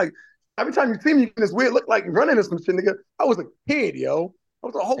kids, nigga. Like every time you see me, you get this weird look like you running into some shit, nigga. I was a kid, yo. I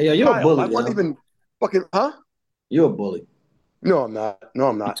was a whole child. You're a bully, I wasn't even fucking, huh? You're a bully. No, I'm not.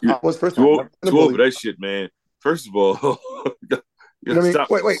 I was first too old for that shit, man. First of all, stop.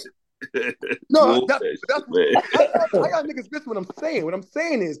 Wait. No, that's I got niggas miss what I'm saying. What I'm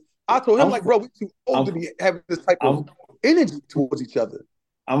saying is, I told him like, bro, we too old to be having this type of energy towards each other.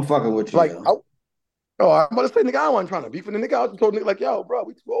 I'm fucking with you. Like, I'm about to say, nigga, I wasn't trying to beef with the nigga. I was told nigga like, yo, bro,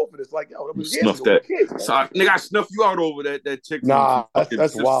 we too old for this. Like, yo, that was snuff that. Kids, so nigga, I snuffed you out over that chick. Nah,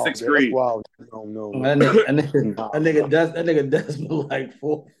 that's wild. Sixth grade. That's wild. No. That nigga does look like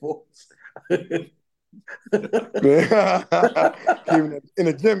 4 fours. In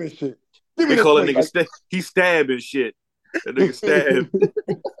the gym and shit. They call that nigga he stabbing shit. That nigga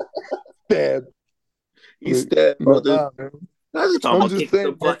stab. He stabbed, brother. I'm just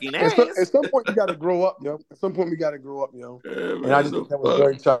saying, at some point you gotta grow up, yo. At some point we gotta grow up, yo. Yeah, man, and I just think that was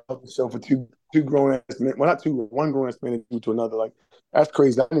very childish show for two grown ass men. Well, not two, one grown ass man to another. Like that's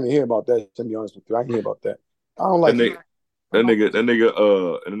crazy. I didn't even hear about that. To be honest with you, I didn't hear about that. I don't like that nigga.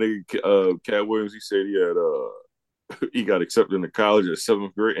 Cat Williams. He said he had he got accepted into college at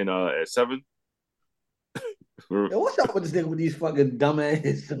 7th grade and at 7. Yo, what's up with this nigga with these fucking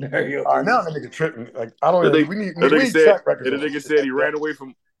dumbass scenarios? All right, now that nigga tripping. Like I don't know. We need track records. And the nigga said he ran away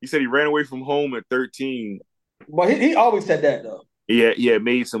from. He said he ran away from home at 13. But he always said that though. He had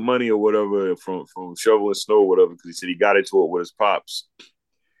made some money or whatever from shoveling snow or whatever because he said he got into it with his pops,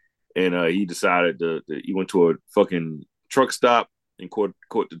 and he decided he went to a fucking truck stop and caught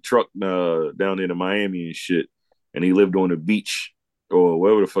the truck down into Miami and shit, and he lived on the beach or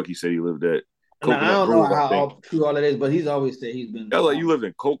wherever the fuck he said he lived at. I don't know how true all that is, but he's always said he's been. Yeah, like you lived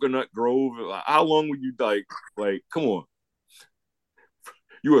in Coconut Grove. Like, how long were you like? Come on,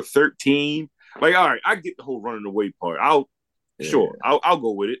 you were 13. Like, all right, I get the whole running away part. I'll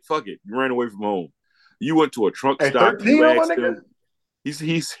go with it. Fuck it, you ran away from home. You went to a truck stop. 13, you asked him.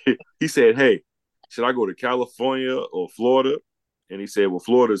 He said, "Hey, should I go to California or Florida?" And he said, "Well,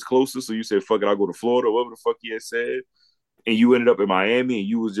 Florida is closer." So you said, "Fuck it, I'll go to Florida." Whatever the fuck he had said. And you ended up in Miami and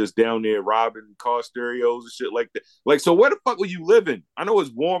you was just down there robbing car stereos and shit like that. Like, so where the fuck were you living? I know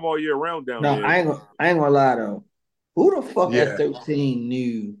it's warm all year round down there. No, I ain't gonna lie though. Who the fuck at 13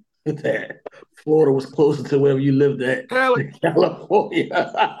 knew that Florida was closer to wherever you lived at? California.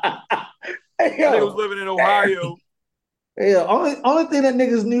 Hey, I was living in Ohio. Yeah, only thing that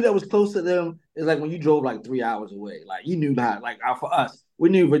niggas knew that was close to them is like when you drove like 3 hours away. Like you knew that. Like for us, we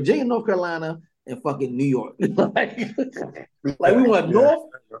knew Virginia, North Carolina, and fucking New York. like we went north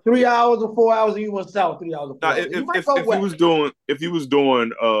 3 hours or 4 hours, and you went south 3 hours or four Now, hours. You might go if he was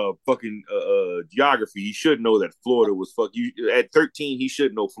doing fucking geography, he should know that Florida was fuck you at 13. He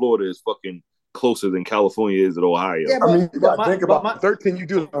should know Florida is fucking closer than California is at Ohio. Yeah, I mean, you got to think about 13. You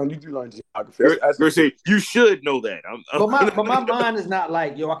do learn geography. You're saying you should know that. But my mind is not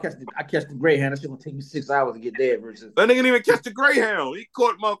like yo. I catch the Greyhound. It's gonna take me 6 hours to get there. Versus that nigga didn't even catch the Greyhound. He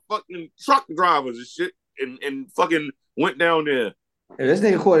caught my fucking truck drivers and shit, and fucking went down there. Yeah, this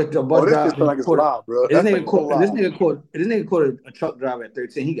nigga caught a bus driver. This like it's loud, bro. This nigga caught a truck driver at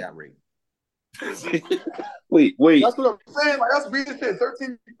 13. He got raped. Wait. That's what I'm saying. Like that's weird shit.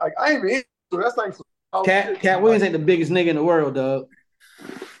 13. Like I ain't even. So that's like Cat Williams ain't the biggest nigga in the world, dog.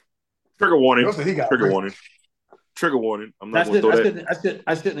 Trigger warning. Trigger warning. Trigger warning. I'm not going to throw that.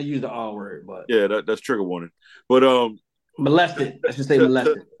 I shouldn't have used the R word, but yeah, that's trigger warning. But molested. I should say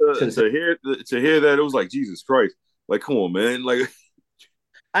molested. To hear that, it was like Jesus Christ. Like, come on, man. Like,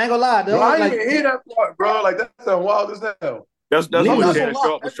 I ain't gonna lie, though. No, I ain't even hear that part, bro. Like that's the wildest hell. That's when Shannon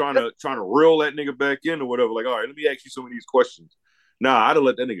Sharp was trying to reel that nigga back in or whatever. Like, all right, let me ask you some of these questions. Nah, I'd have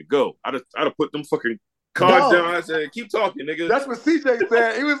let that nigga go. I'd have put them fucking cards down. I said, keep talking, nigga. That's what CJ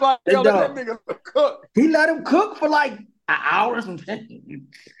said. He was like, yo, let that nigga cook. He let him cook for like an hour or something.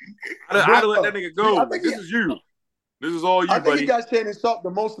 I'd have let that nigga go. Like, this is you. This is all you, buddy. I think he got Shannon Sharp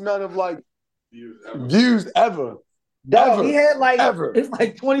the most amount of like views ever. Dog, he had like it's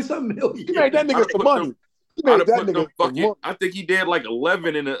like 20-something million. He made that nigga some money. I think he did like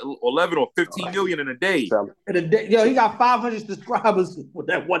 11 or 15 million in a day. Yo, he got 500 subscribers with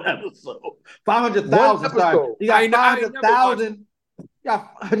that one episode. 500,000. Sorry, he got 500,000. He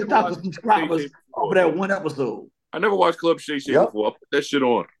got 500,000 subscribers over that one episode. I never watched Club Shay Shay before. I put that shit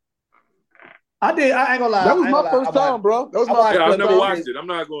on. I did. I ain't gonna lie. That was my first time, bro. That was my. Yeah, I've never watched it. I'm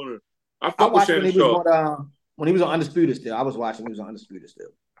not gonna. I fuck with Shannon Sharp. When he was on Undisputed still. I was watching. He was on Undisputed still.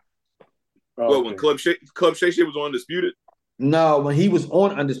 Well, when Club Shay Shay was on Undisputed? No, when he was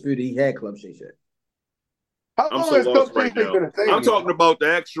on Undisputed, he had Club Shay Shay. I'm so lost right now. I'm talking about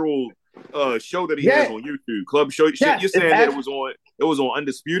the actual show that he has on YouTube. Club Shay Shay. You're saying that it was on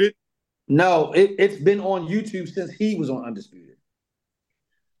Undisputed? No, it's been on YouTube since he was on Undisputed.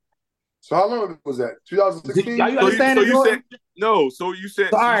 So how long was that? 2016? Are you understanding? So you said.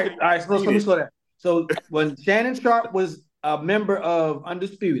 So, all right. So let me slow that. So when Shannon Sharp was a member of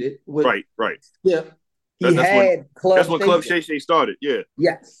Undisputed, right. Yeah, he had Club. That's when Club Shay Shay started. Yeah.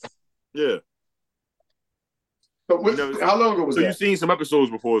 Yes. Yeah. So how long ago was that? So you've seen some episodes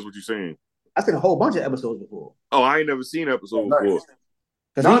before, is what you're saying? I've seen a whole bunch of episodes before. Oh, I ain't never seen an episode before.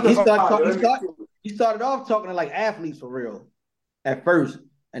 Because he started off talking to like athletes for real at first,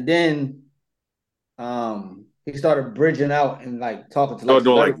 and then he started bridging out and like talking to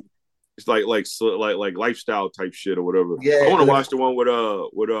like. It's like lifestyle type shit or whatever. Yeah, I want to watch the one with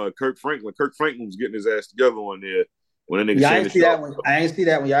Kirk Franklin. Kirk Franklin was getting his ass together on there when that nigga. I ain't see that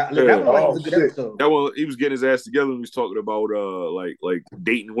one. That one was a good episode. That one, he was getting his ass together and he was talking about like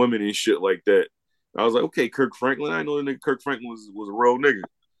dating women and shit like that. I was like, okay, Kirk Franklin. I know the nigga Kirk Franklin was a real nigga.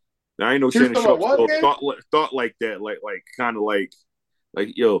 Now I ain't know Shannon Sharp thought like that, like kind of like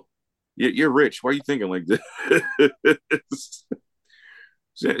yo, you're rich. Why are you thinking like this?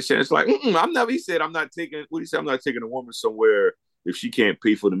 Shannon's like, I'm never. He said, I'm not taking. What he said, I'm not taking a woman somewhere if she can't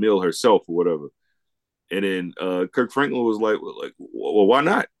pay for the meal herself or whatever. And then Kirk Franklin was like, well, why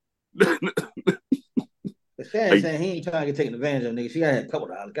not? Shannon saying he ain't trying to get taken advantage of, nigga. She got a couple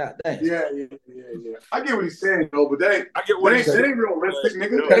of dollars. God damn. Yeah. I get what he's saying, though, but I get what he's saying. It ain't realistic,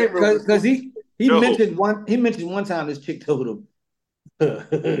 nigga. Because he mentioned one time this chick told him.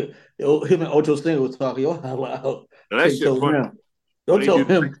 Him and Ocho Singer was talking. Wow. That shit funny. Don't tell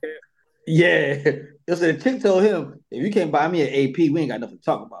him. Yeah. They said the chick told him, if you can't buy me an AP, we ain't got nothing to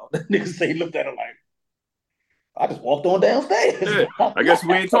talk about. That nigga say he looked at her like, I just walked on downstairs. Yeah, I guess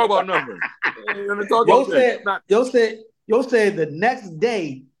we ain't talking about nothing. Yo said the next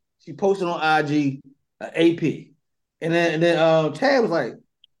day she posted on IG AP. And then Chad was like,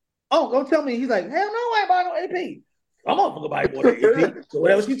 oh, don't tell me. He's like, hell no, I ain't buying no AP. I'm gonna buy more than AP. So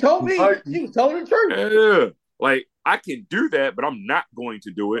whatever she told me, she was telling the truth. Yeah. Like, I can do that, but I'm not going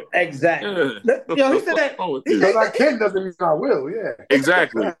to do it. Exactly. Yo, he said that. Because I can doesn't mean I will, yeah.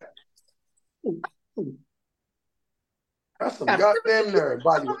 Exactly. That's some goddamn nerve,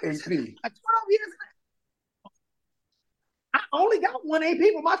 body with AP. 12 years. I only got one AP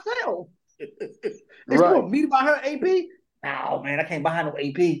for myself. They want me to buy her AP? No, man, I can't buy her no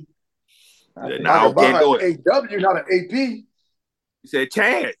AP. No, can't do it. AW, not an AP. He said,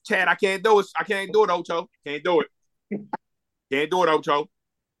 Chad, I can't do it. I can't do it, Ocho. Can't do it. Can't do it, Ocho.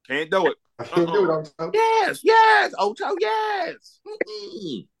 Can't do it. I can't do it, Ocho. Yes, Ocho, yes.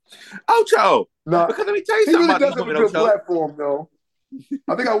 Ocho. No, because let me tell you he something really about does these have a women, good Ocho. platform, though.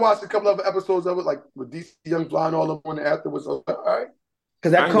 I think I watched a couple of episodes of it, like with DC Young Fly and all of them afterwards. All right.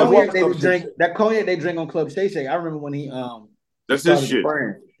 Because that cognac they drink on Club Shay Shay. I remember when he that's his shit. The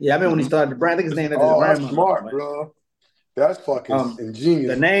brand. Yeah, I remember when he started the brand. I think his name is that's smart, bro. That's fucking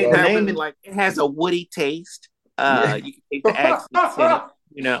ingenious. The name is like it has a woody taste. Yeah. You can take the accents in it,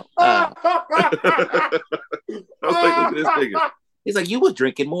 you know. I was like, look at this nigga. He's like, you was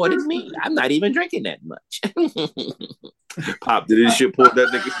drinking more than me. I'm not even drinking that much. Pop did his shit, poured that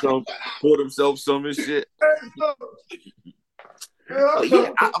nigga some, poured himself some and shit.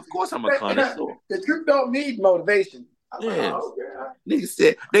 Of course I'm a connoisseur. The truth don't need motivation. Yeah. Nigga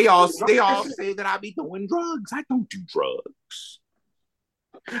said they all say that I be doing drugs. I don't do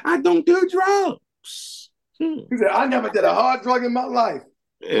drugs. He said, I never did a hard drug in my life.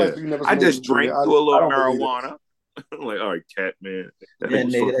 Yeah. I just drank to a little marijuana. I'm like, all right, cat man.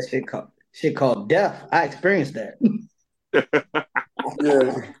 Nigga, that shit called death. I experienced that.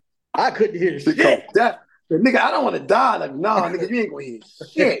 Yeah. I couldn't hear shit. Called death. But, nigga, I don't want to die. Like, nah, nigga, you ain't gonna hear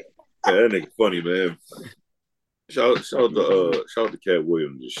shit. Yeah, that nigga funny, man. Shout out to Cat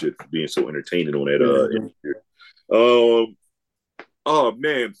Williams and shit for being so entertaining on that interview. Oh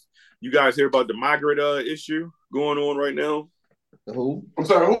man, you guys hear about the migrant issue going on right now? The who? I'm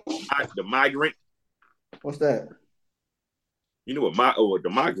sorry, who? The migrant. What's that? You know what the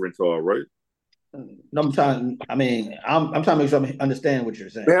migrants are, right? No, I'm trying to make sure I understand what you're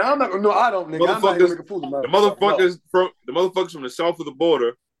saying. Man, I don't, nigga. I'm not even making a fool of myself. The motherfuckers from the south of the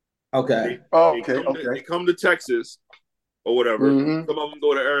border. Okay. They come to Texas or whatever. Mm-hmm. Some of them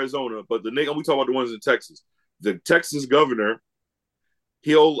go to Arizona, but we talk about the ones in Texas. The Texas governor,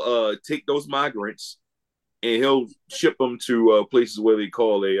 he'll take those migrants and he'll ship them to places where they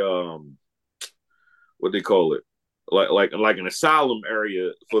call what they call it, like an asylum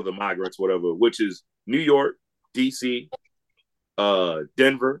area for the migrants, whatever, which is New York, DC,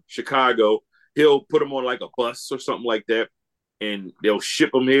 Denver, Chicago. He'll put them on like a bus or something like that, and they'll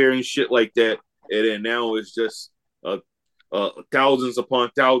ship them here and shit like that. And then now it's just thousands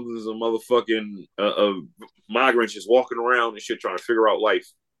upon thousands of motherfucking migrants just walking around and shit trying to figure out life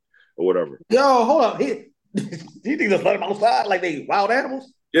or whatever. Yo, hold up. He thinks just let them outside like they wild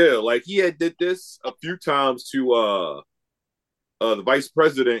animals? Yeah, like he had did this a few times to the vice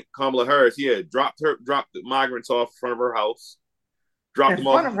president, Kamala Harris. He had dropped the migrants off in front of her house. Dropped them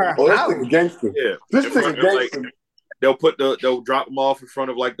off. Of her this nigga gangster. Yeah. This nigga gangster. Like, they'll drop them off in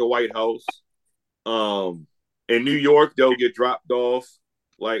front of like the White House. In New York, they'll get dropped off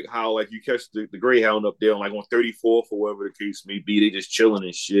like how like you catch the Greyhound up there on like on 34th or whatever the case may be. They just chilling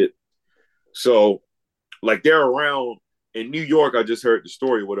and shit. So like they're around in New York. I just heard the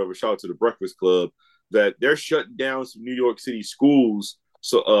story, whatever. Shout out to the Breakfast Club that they're shutting down some New York City schools.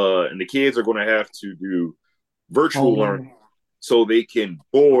 So and the kids are going to have to do virtual learning so they can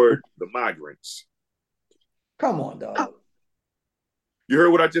board the migrants. Come on, dog. You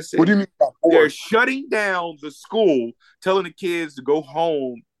heard what I just said? What do you mean by board? They're shutting down the school, telling the kids to go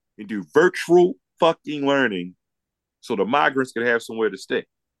home and do virtual fucking learning so the migrants can have somewhere to stay.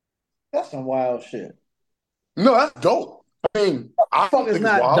 That's some wild shit. No, that's dope. I mean, I fuck is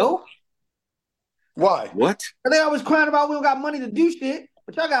not dope. Why? What? They always crying about we don't got money to do shit,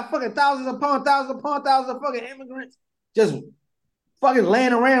 but y'all got fucking thousands upon thousands of fucking immigrants just fucking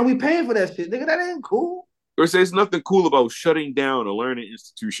laying around. We paying for that shit, nigga. That ain't cool. There's nothing cool about shutting down a learning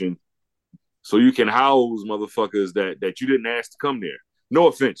institution so you can house motherfuckers that you didn't ask to come there. No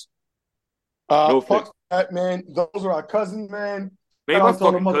offense. No offense. Fuck that, man. Those are our cousins, man. Man, my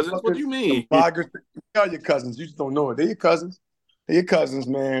fucking cousins. What do you mean? They are your cousins. You just don't know it. They're your cousins. They're your cousins,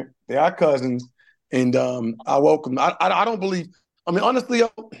 man. They are cousins. And I welcome. I don't believe. I mean, honestly,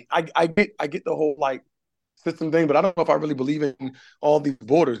 I get the whole like system thing, but I don't know if I really believe in all these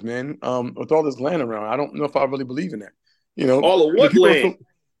borders, man. With all this land around, I don't know if I really believe in that. You know, all of what land?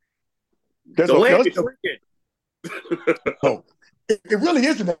 The land is shrinking. No, it really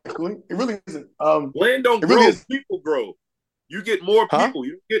isn't. Actually, it really isn't. Land don't grow. Really people grow. You get more people.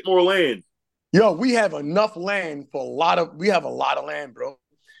 You get more land. Yo, we have enough land for We have a lot of land, bro.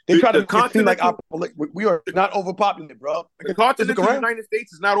 They try to make it seem like we are not overpopulated, bro. The continent of the United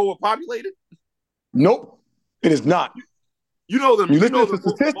States is not overpopulated. Nope, it is not. You know the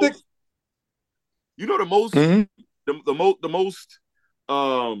statistics. You know the most the most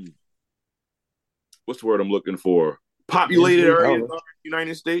what's the word I'm looking for? Populated area in the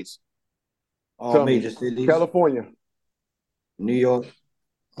United States. All major cities. California. New York.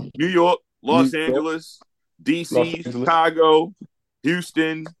 Los Angeles, DC, Chicago,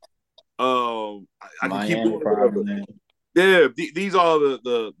 Houston. I can keep Miami, probably. Yeah, these are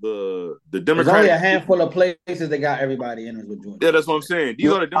the Democratic. There's only a handful of places that got everybody in with Jordan. Yeah, that's what I'm saying.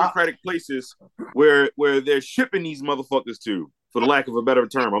 These are the Democratic places where they're shipping these motherfuckers to, for the lack of a better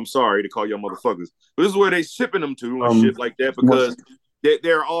term. I'm sorry to call y'all motherfuckers, but this is where they shipping them to and shit like that because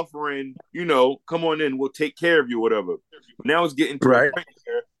they're offering, come on in, we'll take care of you, whatever. Now it's getting to the point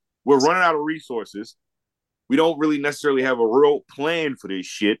where we're running out of resources. We don't really necessarily have a real plan for this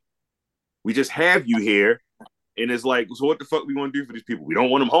shit. We just have you here. And it's like, so what the fuck we going to do for these people? We don't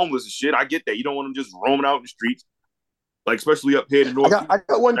want them homeless and shit. I get that. You don't want them just roaming out in the streets, like especially up here in the north. I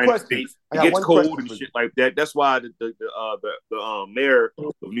got one question. It gets cold and shit like that. That's why the mayor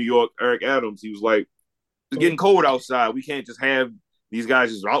of New York, Eric Adams, he was like, it's getting cold outside. We can't just have these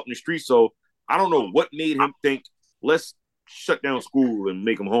guys just out in the streets. So I don't know what made him think, let's shut down school and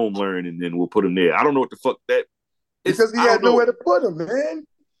make them home learn, and then we'll put them there. I don't know what the fuck that is. Because he had nowhere to put them, man.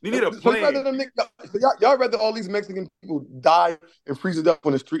 You need a plan. So y'all rather all these Mexican people die and freeze it up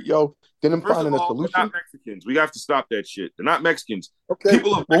on the street, yo, than them finding a solution? They're not Mexicans. We have to stop that shit. They're not Mexicans. Okay.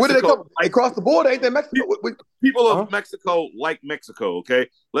 People of Mexico, where do they come? They cross the border, ain't they Mexico? People of Mexico like Mexico, okay?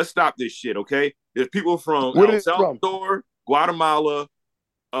 Let's stop this shit, okay? There's people from El Salvador, Guatemala,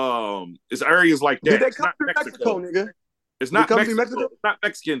 it's areas like that. Did they come to Mexico, nigga? It's not Mexico. It's not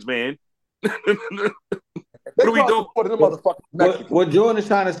Mexicans, man. What are we doing? What Jordan is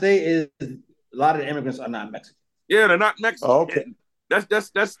trying to say is a lot of the immigrants are not Mexican. Yeah, they're not Mexican. Oh, okay.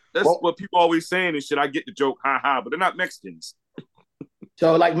 That's what people always saying and shit. I get the joke, ha, but they're not Mexicans.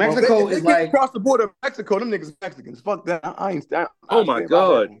 So like Mexico is like across the border of Mexico, them niggas Mexicans. Fuck that. I ain't stand. Oh my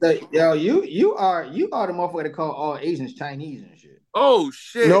god. Yo, you are the motherfucker that call all Asians Chinese and shit. Oh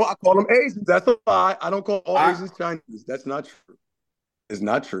shit. No, I call them Asians. That's a lie. I don't call all Asians Chinese. That's not true. It's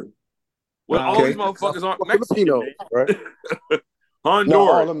not true. Well, all these motherfuckers aren't Mexican, right? Honduras, no,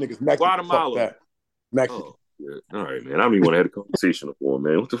 all them niggas Mexican. Guatemala, Mexican. Oh, yeah. All right, man. I don't even want to have a conversation before,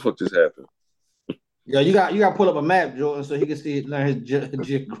 man. What the fuck just happened? Yeah, you got to pull up a map, Jordan, so he can see learn his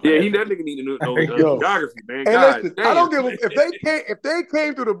geography. Yeah, that nigga need to know geography, man. Hey, listen, I don't give a if they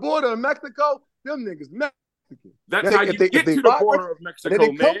came through the border of Mexico, them niggas Mexican. That's how you get to the border of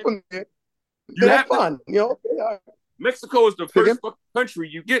Mexico, man. That's fine. Mexico is the first fucking country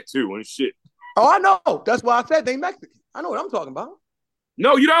you get to and shit. Oh, I know. That's why I said they Mexican. I know what I'm talking about.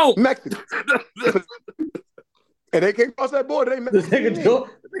 No, you don't. Mexican. And they came across that border. They Mexican. The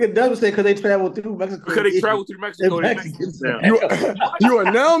nigga doesn't say because they traveled through Mexico. Because they traveled through Mexico. They're Mexicans now. You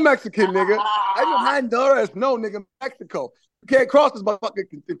are now Mexican, nigga. I know Honduras. No, nigga, Mexico. You can't cross this motherfucker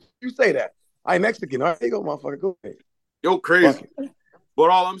if you say that. I'm Mexican. All right, there you go, motherfucker. Go ahead. Yo, crazy. But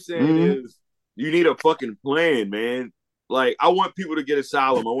all I'm saying is you need a fucking plan, man. Like, I want people to get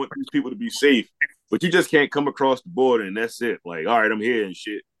asylum. I want these people to be safe. But you just can't come across the border and that's it. Like, all right, I'm here and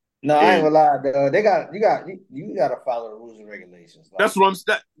shit. No, I ain't gonna lie, dog. You gotta follow the rules and regulations. Like,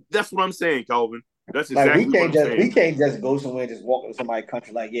 that's what I'm saying, Calvin. That's exactly what I'm saying. We can't just go somewhere and just walk into somebody's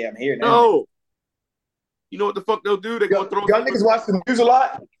country like, yeah, I'm here now. No. You know what the fuck they'll do? They're gonna throw y'all niggas watch the news a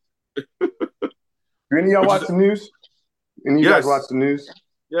lot? Do any of y'all watch the news? Any of you guys watch the news?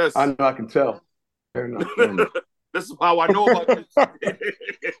 Yes. I know, I can tell. Fair enough. This is how I know about this. I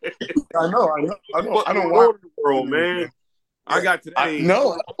know. I don't want the world, man. I got today. I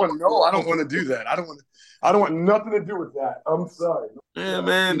don't want to do that. I don't want nothing to do with that. I'm sorry.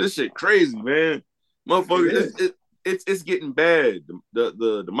 Man, this shit crazy, man. Motherfucker, it's getting bad.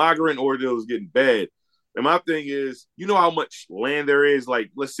 The migrant ordeal is getting bad. And my thing is, you know how much land there is,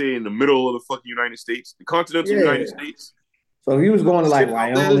 like, let's say in the middle of the fucking United States, the continental United States. So if he was going to like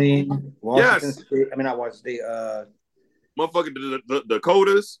Wyoming, Washington State, I mean not Washington State, motherfucking the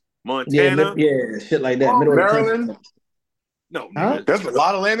Dakotas, Montana, shit like that. Maryland. No, there's a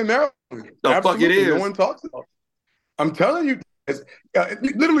lot of land in Maryland. The fuck it is. No one talks about it. I'm telling you,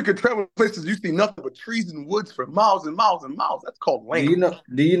 you literally could travel places you see nothing but trees and woods for miles and miles and miles. That's called land.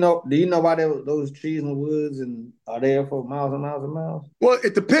 Do you know why those trees and woods and are there for miles and miles and miles? Well,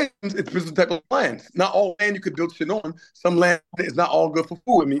 it depends. It depends on the type of land. Not all land you could build shit on. Some land is not all good for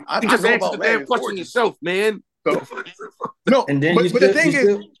food. I mean, I just answer the damn question yourself, man. So, no, and then but the thing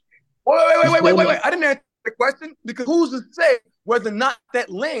is, wait. I didn't answer the question because who's to say whether or not that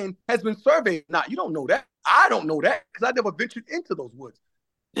land has been surveyed or not? You don't know that. I don't know that because I never ventured into those woods.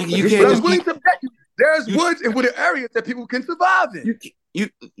 You can't I'm willing to bet you there's woods in wooded areas that people can survive in.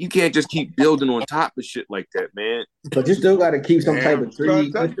 You can't just keep building on top of shit like that, man. But you still got to keep some type of tree.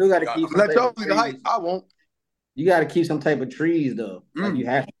 You still got to keep some type of tree. I won't. You got to keep some type of trees though. Like you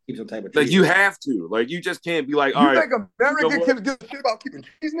have to keep some type of trees. Like you have to. Like you have to keep some type of trees. Like you have to. Like you just can't be like, all You right. think America can give a shit about keeping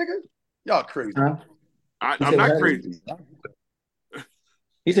trees, nigga? Y'all crazy. Huh? I'm not crazy.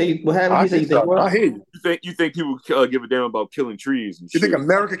 He said, "What happened?" He said, "You think what?" I hear you. You think people give a damn about killing trees and You shit? think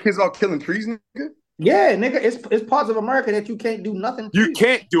America cares about killing trees, nigga? Yeah, nigga, it's parts of America that you can't do nothing to. You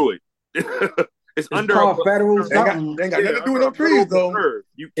can't do it. It's under called federal something. They ain't got nothing to do with no trees, though.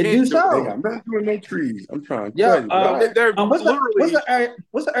 You It can't do do so. They got nothing to do with no trees. I'm trying to Yeah, tell you. They're what's literally. the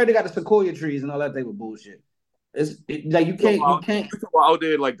area they got the sequoia trees and all that thing with bullshit? Like you can't. You talk about out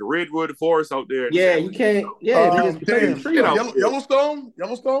there like the redwood forest out there. Yeah, you can't. Yeah, niggas cutting trees. Yellowstone.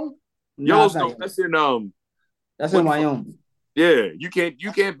 Yellowstone. That's in That's in Wyoming. Yeah, you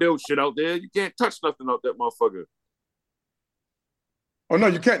can't build shit out there. You can't touch nothing out that motherfucker. Oh no,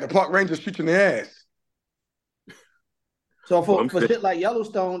 you can't. The park rangers shoot you in the ass. So for shit like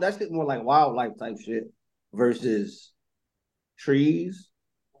Yellowstone, that's shit more like wildlife type shit versus trees.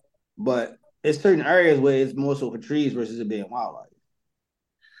 But it's certain areas where it's more so for trees versus it being wildlife.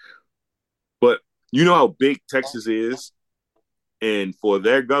 But you know how big Texas is, and for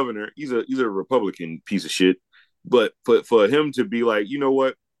their governor, he's a Republican piece of shit. But for him to be like, you know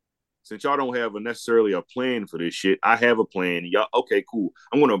what? Since y'all don't have necessarily a plan for this shit, I have a plan. Y'all, okay, cool.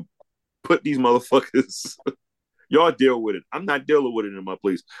 I'm gonna put these motherfuckers. Y'all deal with it. I'm not dealing with it in my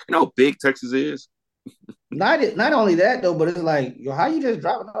place. You know how big Texas is? Not only that though, but it's like, yo, how you just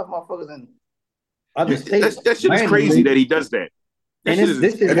dropping off motherfuckers in other states? That shit is crazy that he does that.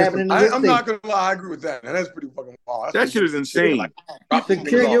 This is happening. I'm not gonna lie, I agree with that. Man. That's pretty fucking wild. That shit is insane. Like,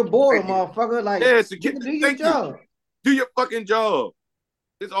 secure your border, motherfucker. Like, yeah, do your job. Do your fucking job.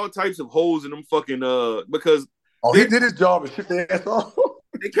 There's all types of holes in them fucking because he did his job and shit their ass off.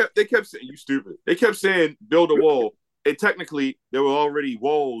 They kept saying, you stupid. They kept saying build a wall. And technically there were already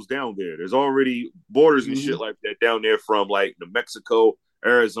walls down there. There's already borders and shit like that down there from like New Mexico,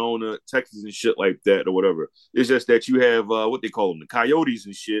 Arizona, Texas and shit like that or whatever. It's just that you have what they call them, the coyotes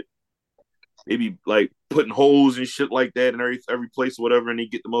and shit. They be like putting holes and shit like that in every place or whatever, and they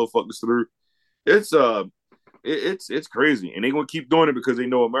get the motherfuckers through. It's crazy, and they gonna keep doing it because they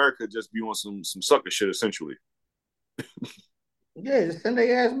know America just be on some sucker shit essentially. Yeah, just send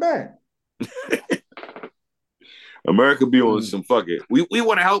their ass back. America be on some fuck it. We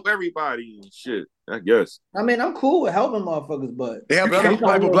want to help everybody and shit. I guess. I mean, I'm cool with helping motherfuckers, but they have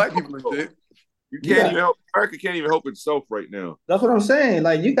black people and shit. You can't even help. America can't even help itself right now. That's what I'm saying.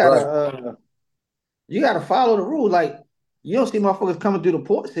 Like you gotta follow the rules. Like you don't see motherfuckers coming through the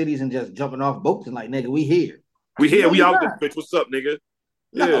port cities and just jumping off boats and like, nigga, we here. We out this bitch. What's up, nigga?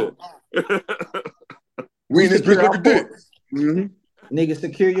 No. Yeah. We in this bitch like a dick. Nigga,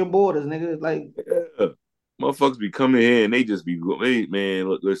 secure your borders, nigga. Like motherfuckers be coming here and they just be, hey, man,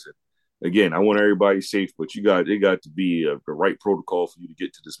 look, listen. Again, I want everybody safe, but it got to be the right protocol for you to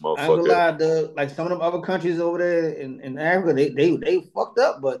get to this motherfucker. I ain't gonna lie, like some of them other countries over there in Africa, they fucked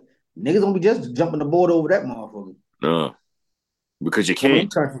up, but niggas don't be just jumping the border over that motherfucker. No. Because you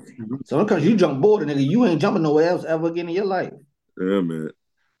can't. Some countries you jump border, nigga, you ain't jumping nowhere else ever again in your life. Yeah, man.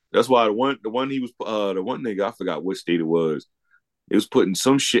 That's why the one nigga, I forgot which state it was. It was putting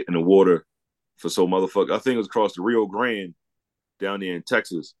some shit in the water for some motherfucker. I think it was across the Rio Grande down there in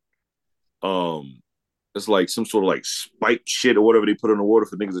Texas. It's like some sort of like spiked shit or whatever they put in the water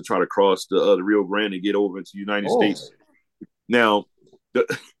for niggas to try to cross the Rio Grande and get over into the United States. Now,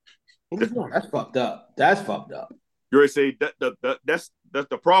 that's fucked up. That's fucked up. You already say that's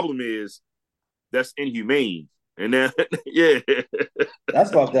the problem is that's inhumane, and then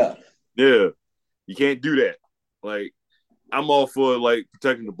that's fucked up. Yeah, you can't do that. Like, I'm all for like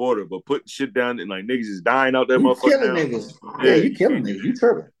protecting the border, but putting shit down and like niggas is dying out there, motherfucker. Killing niggas. Yeah, you killing niggas. You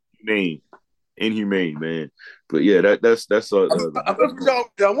tripping. Inhumane, man. But yeah, that's I thought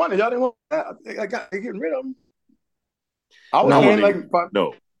y'all wanted. Y'all didn't want that. I got getting rid of them. I was saying like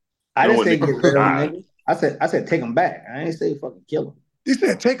no. I didn't say get rid of them, nigga. I said take them back. I ain't say fucking kill them. You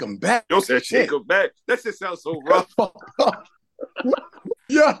said take them back. You said take them back. That shit sounds so rough.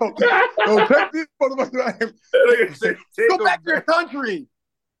 Yo, don't take these motherfuckers. Go back to your country.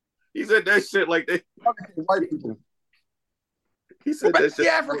 He said that shit like they white people. He said that shit.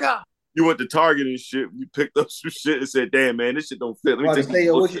 Africa. You went to Target and shit. You picked up some shit and said, "Damn, man, this shit don't fit." Let me take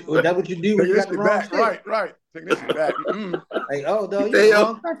that's what you do when you got the wrong shit. Right. Take this shit back. Like, oh, no, you in the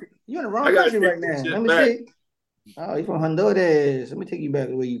wrong country. You in the wrong country right now. Let me see. Oh, you from Honduras. Let me take you back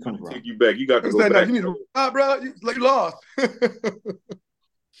to where you come from. Take you back. You got to go back. You need to bro. You lost.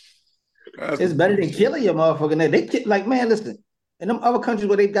 It's better than killing your motherfucker. They like, man, listen. In them other countries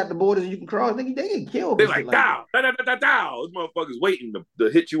where they got the borders and you can cross, they get killed. They're like, down. Those motherfuckers waiting to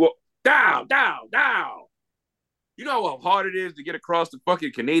hit you up. Down. You know how hard it is to get across the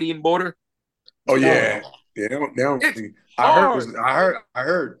fucking Canadian border? Oh yeah. Yeah, they don't I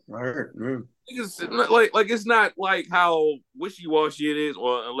heard. Mm. Like it's not like how wishy-washy it is,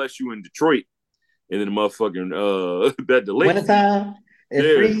 or unless you in Detroit and then the motherfucking that delay. Wintertime,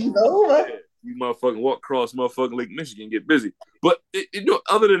 it freezes over. Yeah. You motherfucking walk across motherfucking Lake Michigan, get busy. But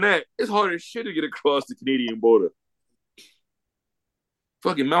other than that, it's hard as shit to get across the Canadian border.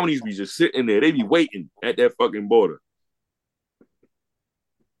 Fucking Mounties be just sitting there. They be waiting at that fucking border.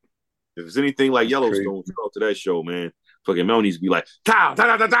 If it's anything like Yellowstone, talk to that show, man. Fucking Mounties be like, "Tow,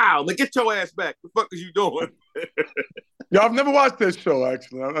 tow, tow, tow, like get your ass back. The fuck is you doing?" Yeah, I've never watched that show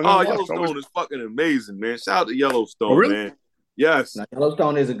actually. Yellowstone is fucking amazing, man. Shout out to Yellowstone, man. Yes, now,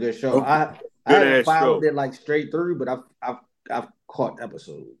 Yellowstone is a good show. I haven't followed it like straight through, but I've caught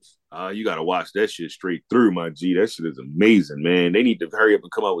episodes. You gotta watch that shit straight through, my G. That shit is amazing, man. They need to hurry up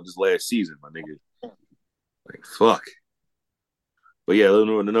and come out with this last season, my nigga. Like fuck. But yeah,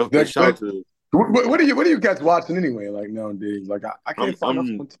 enough. Shout out to. What are you guys watching anyway? Like nowadays, like I can't find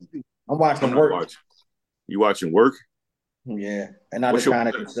nothing on TV. I'm watching work. You watching work? Yeah, and not the kind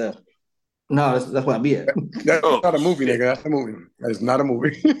of stuff. No, that's what I be at. That's not a movie, nigga. That's a movie. That is not a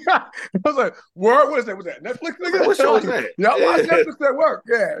movie. I was like, "What is that? Was that Netflix, nigga? What show is that? Y'all watch Netflix at work?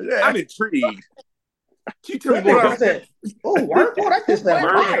 Yeah. I'm intrigued. Can you tell me more? Oh, work? Oh, that's just that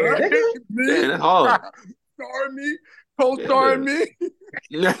fire, nigga. Man, that's hard. Starring me, co-starring me.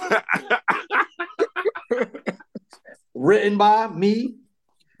 Written by me.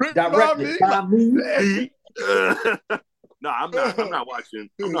 Directed by me. No, I'm not watching.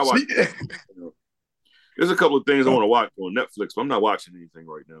 I'm not watching. There's a couple of things I want to watch on Netflix, but I'm not watching anything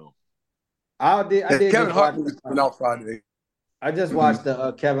right now. I did. Kevin Hart was out Friday. I just watched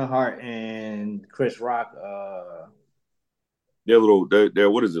the Kevin Hart and Chris Rock. Their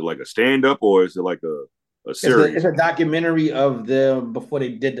what is it, like a stand up, or is it like a series? It's a documentary of them before they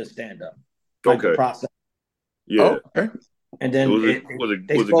did the stand up. Like the process. Yeah. Okay. And then was it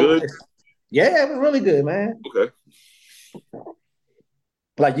good? Yeah, it was really good, man. Okay.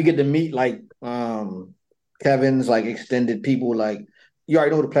 Like you get to meet like Kevin's like extended people. Like you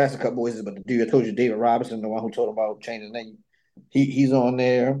already know who the Plastic Cup Boys is, but the dude I told you, David Robinson, the one who told about changing his name, he's on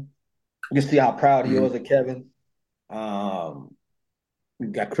there. You can see how proud he was of Kevin. You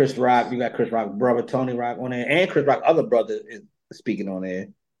got Chris Rock. You got Chris Rock's brother Tony Rock on there, and Chris Rock's other brother is speaking on there.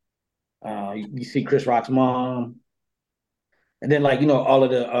 You see Chris Rock's mom. And then, like, all of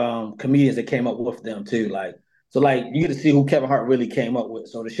the comedians that came up with them, too. Like, so, like, you get to see who Kevin Hart really came up with.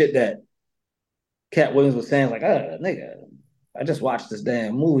 So the shit that Cat Williams was saying, like, nigga, I just watched this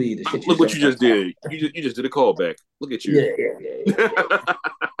damn movie. The shit Look what you just did. You just did a callback. Look at you. Yeah.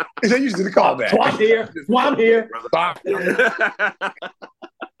 He said you just did a callback. So I'm here. I'm here.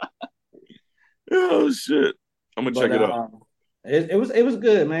 Oh, shit. I'm going to check it out. It was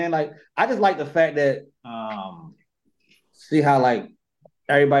good, man. Like, I just like the fact that see how like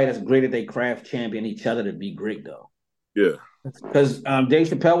everybody that's great at their craft champion each other to be great though. Yeah. Because Dave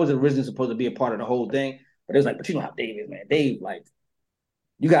Chappelle was originally supposed to be a part of the whole thing, but it was like, but you know how Dave is, man. Dave, like,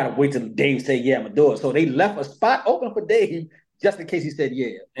 you gotta wait till Dave say, yeah, I'm gonna do it. So they left a spot open for Dave just in case he said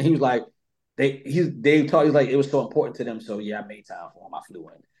yeah. And he was like, Dave told he's like, it was so important to them. So yeah, I made time for him. I flew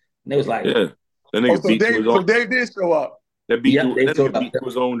in. And it was like, yeah. That nigga so Dave did show up. That beat to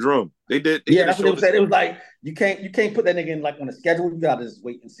his own drum. They did. That's what they said. It was like you can't put that nigga in like on a schedule. You gotta just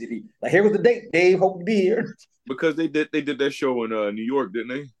wait and see. Like here was the date. Dave, hope you be here. Because they did that show in New York, didn't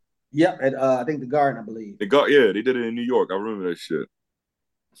they? Yep, at I think the Garden, I believe. They did it in New York. I remember that shit.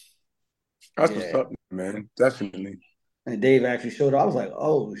 That's what's up, man. Definitely. And Dave actually showed up. I was like,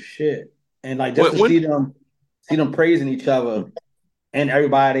 oh shit. And like just to see them praising each other, and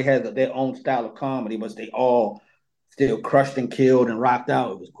everybody has their own style of comedy, but they all still crushed and killed and rocked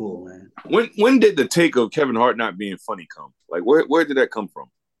out. It was cool, man. When did the take of Kevin Hart not being funny come? Like where did that come from?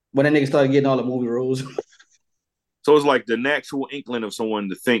 When that nigga started getting all the movie roles. So it's like the natural inkling of someone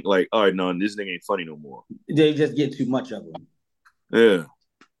to think like, all right, no, this nigga ain't funny no more. They just get too much of him. Yeah.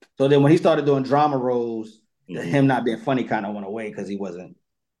 So then when he started doing drama roles, him not being funny kind of went away because he wasn't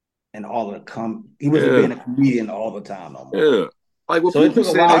in all of the he wasn't being a comedian all the time no more. Yeah. Like what so it took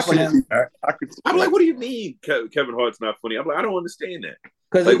a while for him. I'm like, what do you mean Kevin Hart's not funny? I'm like, I don't understand that.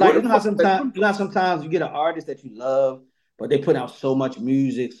 Because sometimes you get an artist that you love, but they put out so much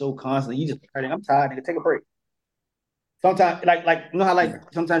music so constantly. You just I'm tired. Nigga, take a break. Sometimes, like you know how like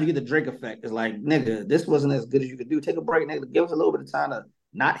sometimes you get the Drake effect. It's like, nigga, this wasn't as good as you could do. Take a break, nigga. Give us a little bit of time to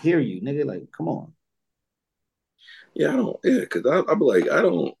not hear you, nigga. Like, come on. Yeah, I don't. Yeah, because I'm like, I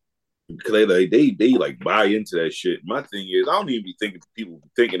don't. Because they like buy into that shit. My thing is, I don't even be thinking people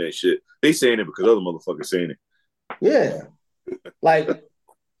thinking that shit. They saying it because other motherfuckers saying it. Yeah. Like,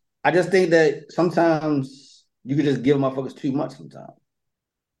 I just think that sometimes you could just give motherfuckers too much sometimes.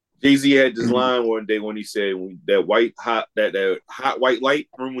 Jay-Z had this line one day when he said that hot white light.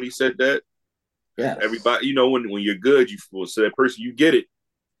 Remember when he said that? Yes. Everybody, when you're good, you so that person you get it.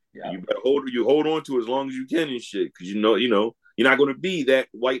 Yeah. You better hold on to it as long as you can and shit, because you're not going to be that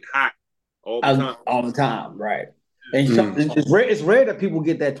white hot all the time. All the time, right? And it's rare that people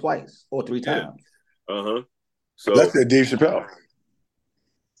get that twice or three times. So that's that Dave Chappelle.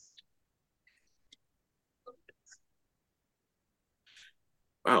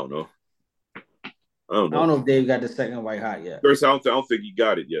 I don't know. I don't know if Dave got the second white hot yet. First, I don't think he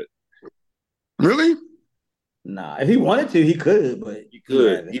got it yet. Really? Nah, if he wanted to, he could, but he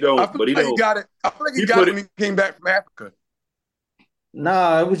could. He don't. I feel but he like don't. He got it. I feel like he got it when he came back from Africa.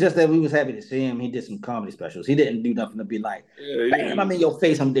 Nah, it was just that we was happy to see him. He did some comedy specials. He didn't do nothing to be like, bam, I'm in your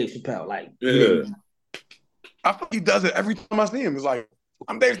face. I'm Dave Chappelle. Like, I feel like he does it every time I see him. It's like,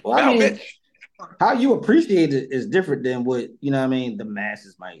 I'm Dave Chappelle, I mean, bitch. How you appreciate it is different than what the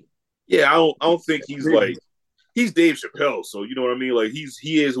masses might. Yeah, I don't think he's like he's Dave Chappelle, so you know what I mean. Like he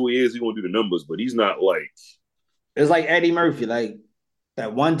is who he is. He gonna do the numbers, but he's not like. It's like Eddie Murphy. Like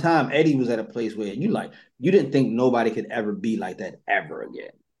that one time, Eddie was at a place where you didn't think nobody could ever be like that ever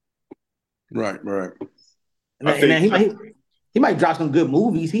again. Right. And then he might drop some good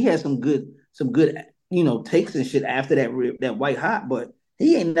movies. He had some good takes and shit after that white hot, but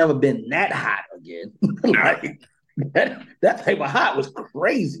he ain't never been that hot again. Like that type of hot was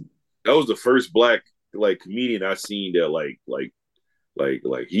crazy. That was the first black comedian I seen that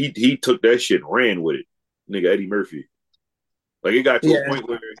he took that shit and ran with it. Nigga Eddie Murphy. Like it got to a point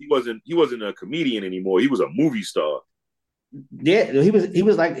where he wasn't a comedian anymore. He was a movie star. Yeah, he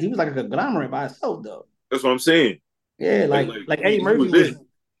was like a conglomerate by himself though. That's what I'm saying. Yeah, like Eddie Murphy was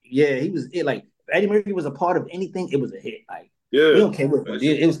he was it. Like Eddie Murphy was a part of anything, it was a hit. Like we don't care what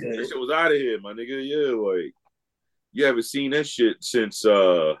it was good. That shit was out of here, my nigga. Yeah, like you haven't seen that shit since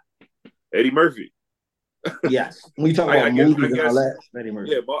Eddie Murphy. Yes, we talk about movies and all that. Eddie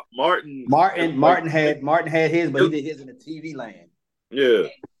Murphy. Yeah, Martin had his, but he did his in the TV land. Yeah.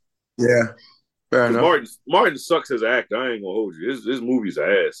 Fair enough. Martin sucks as an actor. I ain't gonna hold you. His movies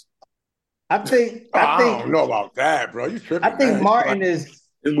are ass. I think I don't know about that, bro. You tripping? I think Martin is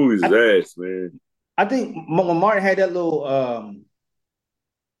his movies is ass, man. I think when Martin had that little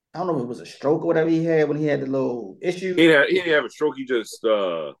I don't know if it was a stroke or whatever he had when he had the little issue. He didn't have a stroke. He just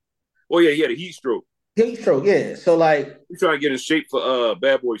he had a heat stroke. Heat stroke, yeah. So he's trying to get in shape for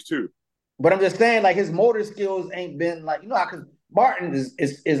Bad Boys 2. But I'm just saying, like his motor skills ain't been like because Martin is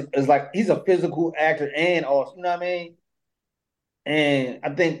like he's a physical actor and also you know what I mean. And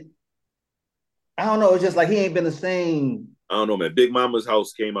I think I don't know. It's just like he ain't been the same. I don't know, man. Big Mama's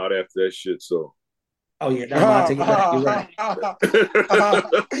House came out after that shit, so. Oh yeah, never mind. Take it back. You're right. That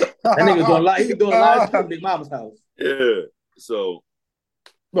nigga's doing a lot. He was doing a lot of shit in Big Mama's House. Yeah. So.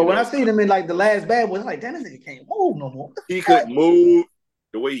 But when I seen him in like the last Bad Boys, like that nigga can't move no more. He couldn't move.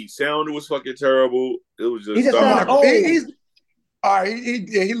 The way he sounded was fucking terrible. It was just. He just sounded old. All right,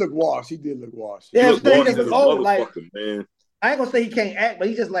 he looked washed. He did look washed. Yeah, he just look old. Like man. I ain't gonna say he can't act, but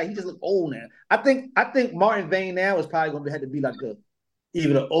he just look old now. I think Martin Vane now is probably gonna have to be like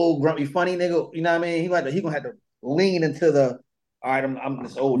even an old grumpy funny nigga. You know what I mean? He gonna have to lean into the all right. I'm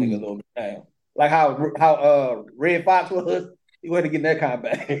this old nigga a little bit now. Like how Red Fox was. He wanted to get that kind of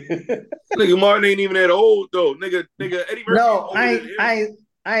back. Nigga Martin ain't even that old though. Nigga Eddie Murphy. No, I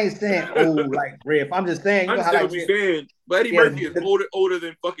ain't saying old like Red. I'm just saying. You know how what you're saying. But Eddie Murphy is older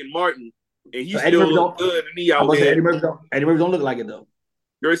than fucking Martin. And he's still look good, and he out there. Eddie Murphy don't look like it though.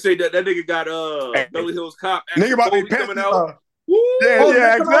 You already say that nigga got Beverly Hills Cop. Nigga about to be coming out.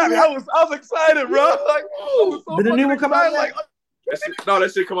 Yeah, exactly. I was excited, bro. Like, did the new one come out? Like,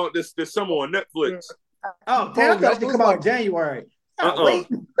 that shit come out this summer on Netflix. Oh, damn! That shit come out in January. Wait.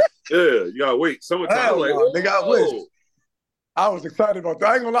 Yeah, you gotta wait. Summertime. They got wish. I was excited about that.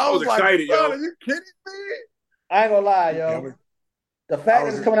 I ain't gonna lie. I was excited, like, yo. Are you kidding me? I ain't gonna lie, yo. The fact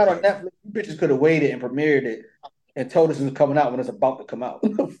that it's coming out on Netflix, you bitches could have waited and premiered it and told us it was coming out when it's about to come out.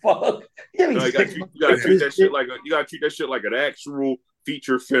 What the fuck? You gotta treat that shit like an actual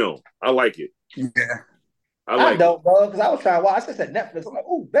feature film. I like it. Yeah. I don't, bro, because I was trying to watch. I just said Netflix. I'm like,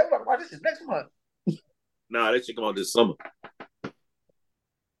 ooh, better watch this shit next month. Nah, that shit come out this summer.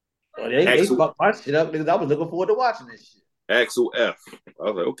 Well, they fucked my shit up because I was looking forward to watching this shit. Axel F. I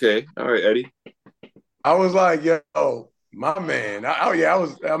was like, okay, all right, Eddie. I was like, yo, my man.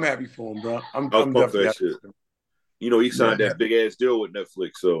 I'm happy for him, bro. I'm definitely that shit. You know, he signed that big ass deal with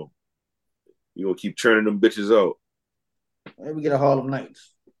Netflix, so you gonna keep churning them bitches out. Maybe we get a Harlem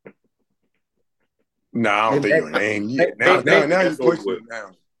Nights. No, I don't think you're lame. Now you're pushing it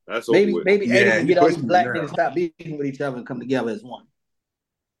now. That's over with. Maybe Eddie can get all these black now. men to stop beefing with each other and come together as one.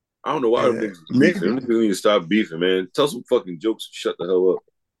 I don't know why them niggas beefing. Them niggas need to stop beefing, man. Tell some fucking jokes and shut the hell up.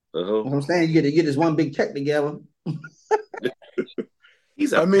 What I'm saying, you get this one big check together.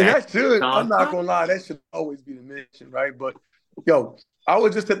 That should. I'm not gonna lie, that should always be the mission, right? But yo, I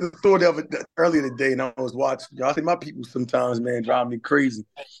was just at the store earlier today, and I was watching. Y'all see my people sometimes, man, drive me crazy.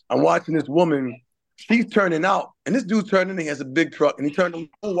 I'm watching this woman. She's turning out, and this dude's turning in. He has a big truck, and he turned a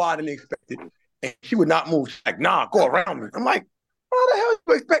little wider than they expected, and she would not move. She's like, "Nah, go around me." I'm like, "How the hell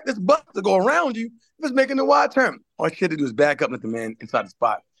you expect this bus to go around you if it's making a wide turn?" All she had to do is back up and let the man inside the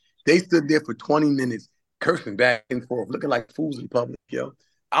spot. They stood there for 20 minutes, cursing back and forth, looking like fools in public, yo.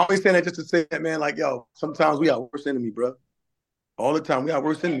 I only say that just to say that, man, like, yo, sometimes we are worst enemy, bro. All the time, we are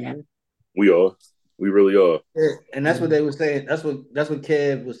worst enemy, man. We are. We really are. Yeah, and that's what they were saying. That's what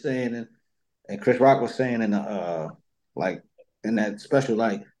Kev was saying, and Chris Rock was saying in in that special,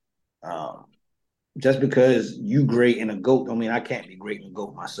 just because you great in a GOAT, I mean, I can't be great in a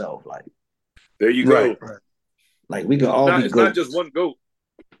GOAT myself. Like, there you go. Right. Like, we can all be GOATs. It's not just one GOAT.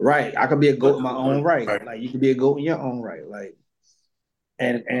 Right. I could be a GOAT in my own right. Like, you could be a GOAT in your own right. Like,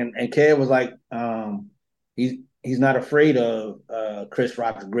 and Kev was like, he's not afraid of Chris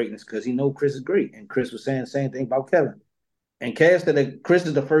Rock's greatness because he knows Chris is great. And Chris was saying the same thing about Kevin. And Kev said that Chris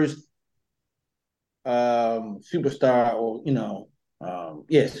is the first superstar or,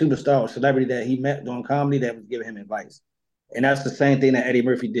 superstar or celebrity that he met doing comedy that was giving him advice. And that's the same thing that Eddie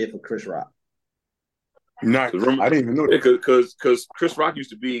Murphy did for Chris Rock. Nice. I didn't even know that. Because Chris Rock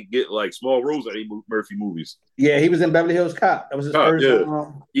used to get like small roles at Eddie Murphy movies. Yeah, he was in Beverly Hills Cop. That was his first.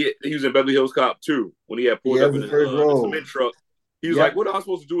 Yeah, he was in Beverly Hills Cop too when he had pulled up in his cement truck. He was like, "What am I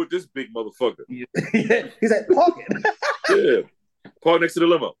supposed to do with this big motherfucker?" He's like, "Park it." Yeah, park next to the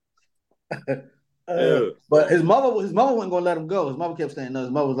limo. But his mother wasn't going to let him go. His mother kept saying no.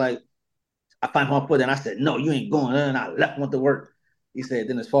 His mother was like, "I find my foot," and I said, "No, you ain't going." And I left him to work. He said,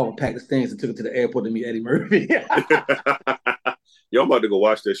 then his father packed his things and took it to the airport to meet Eddie Murphy. Yo, I'm about to go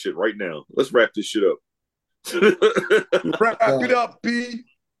watch that shit right now. Let's wrap this shit up. Wrap it up, P.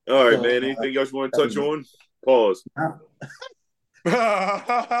 All right, man. Anything else you want to touch on? Pause.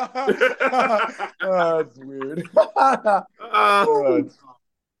 That's weird.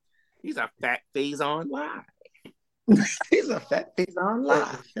 He's a fat Faizon Lie. He's a fat Faizon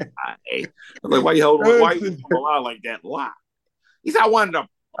Lie. I'm like, why you holding a lie like that? Lie. He's not one of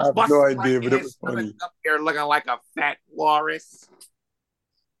I have no idea, but it was funny. Up here looking like a fat walrus.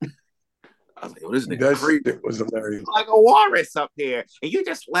 I was like, this nigga crazy. It was hilarious. Like a walrus up here, and you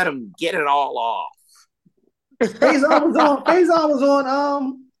just let him get it all off. Faizon was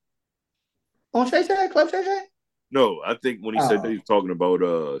on Shay Shay, Club Shay Shay? No, I think when he said that he was talking about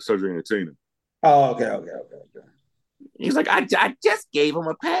Surgery Entertainment. Oh, okay. He's like, I just gave him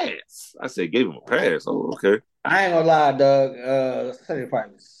a pass. I said, gave him a pass. Oh, okay. I ain't gonna lie, Doug. Somebody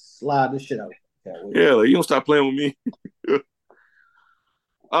probably slide this shit out. Yeah, like, you don't stop playing with me.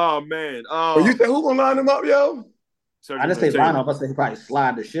 Oh man. But you said who gonna line him up, yo? I didn't say line up. I said he probably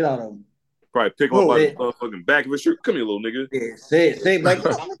slide the shit out of him. Probably pick him up by the motherfucking back of his shirt. Come here, little nigga. Yeah, say like,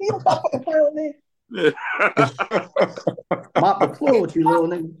 you don't stop fucking playing with me. Mop the floor with you, little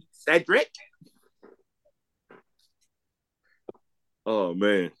nigga. Cedric. Oh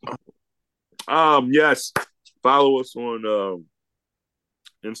man. Yes. Follow us on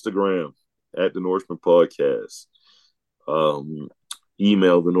Instagram at the Norseman Podcast.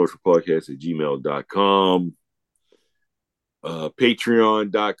 Email the Norseman Podcast at gmail.com.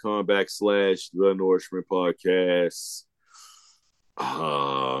 Patreon.com / the Norseman Podcast.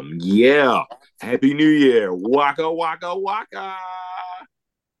 Yeah. Happy New Year. Waka waka waka.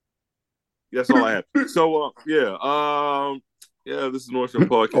 That's all I have. So this is Norseman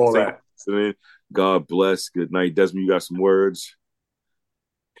Podcast. All that. God bless. Good night. Desmond, you got some words?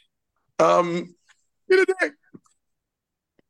 Get it there.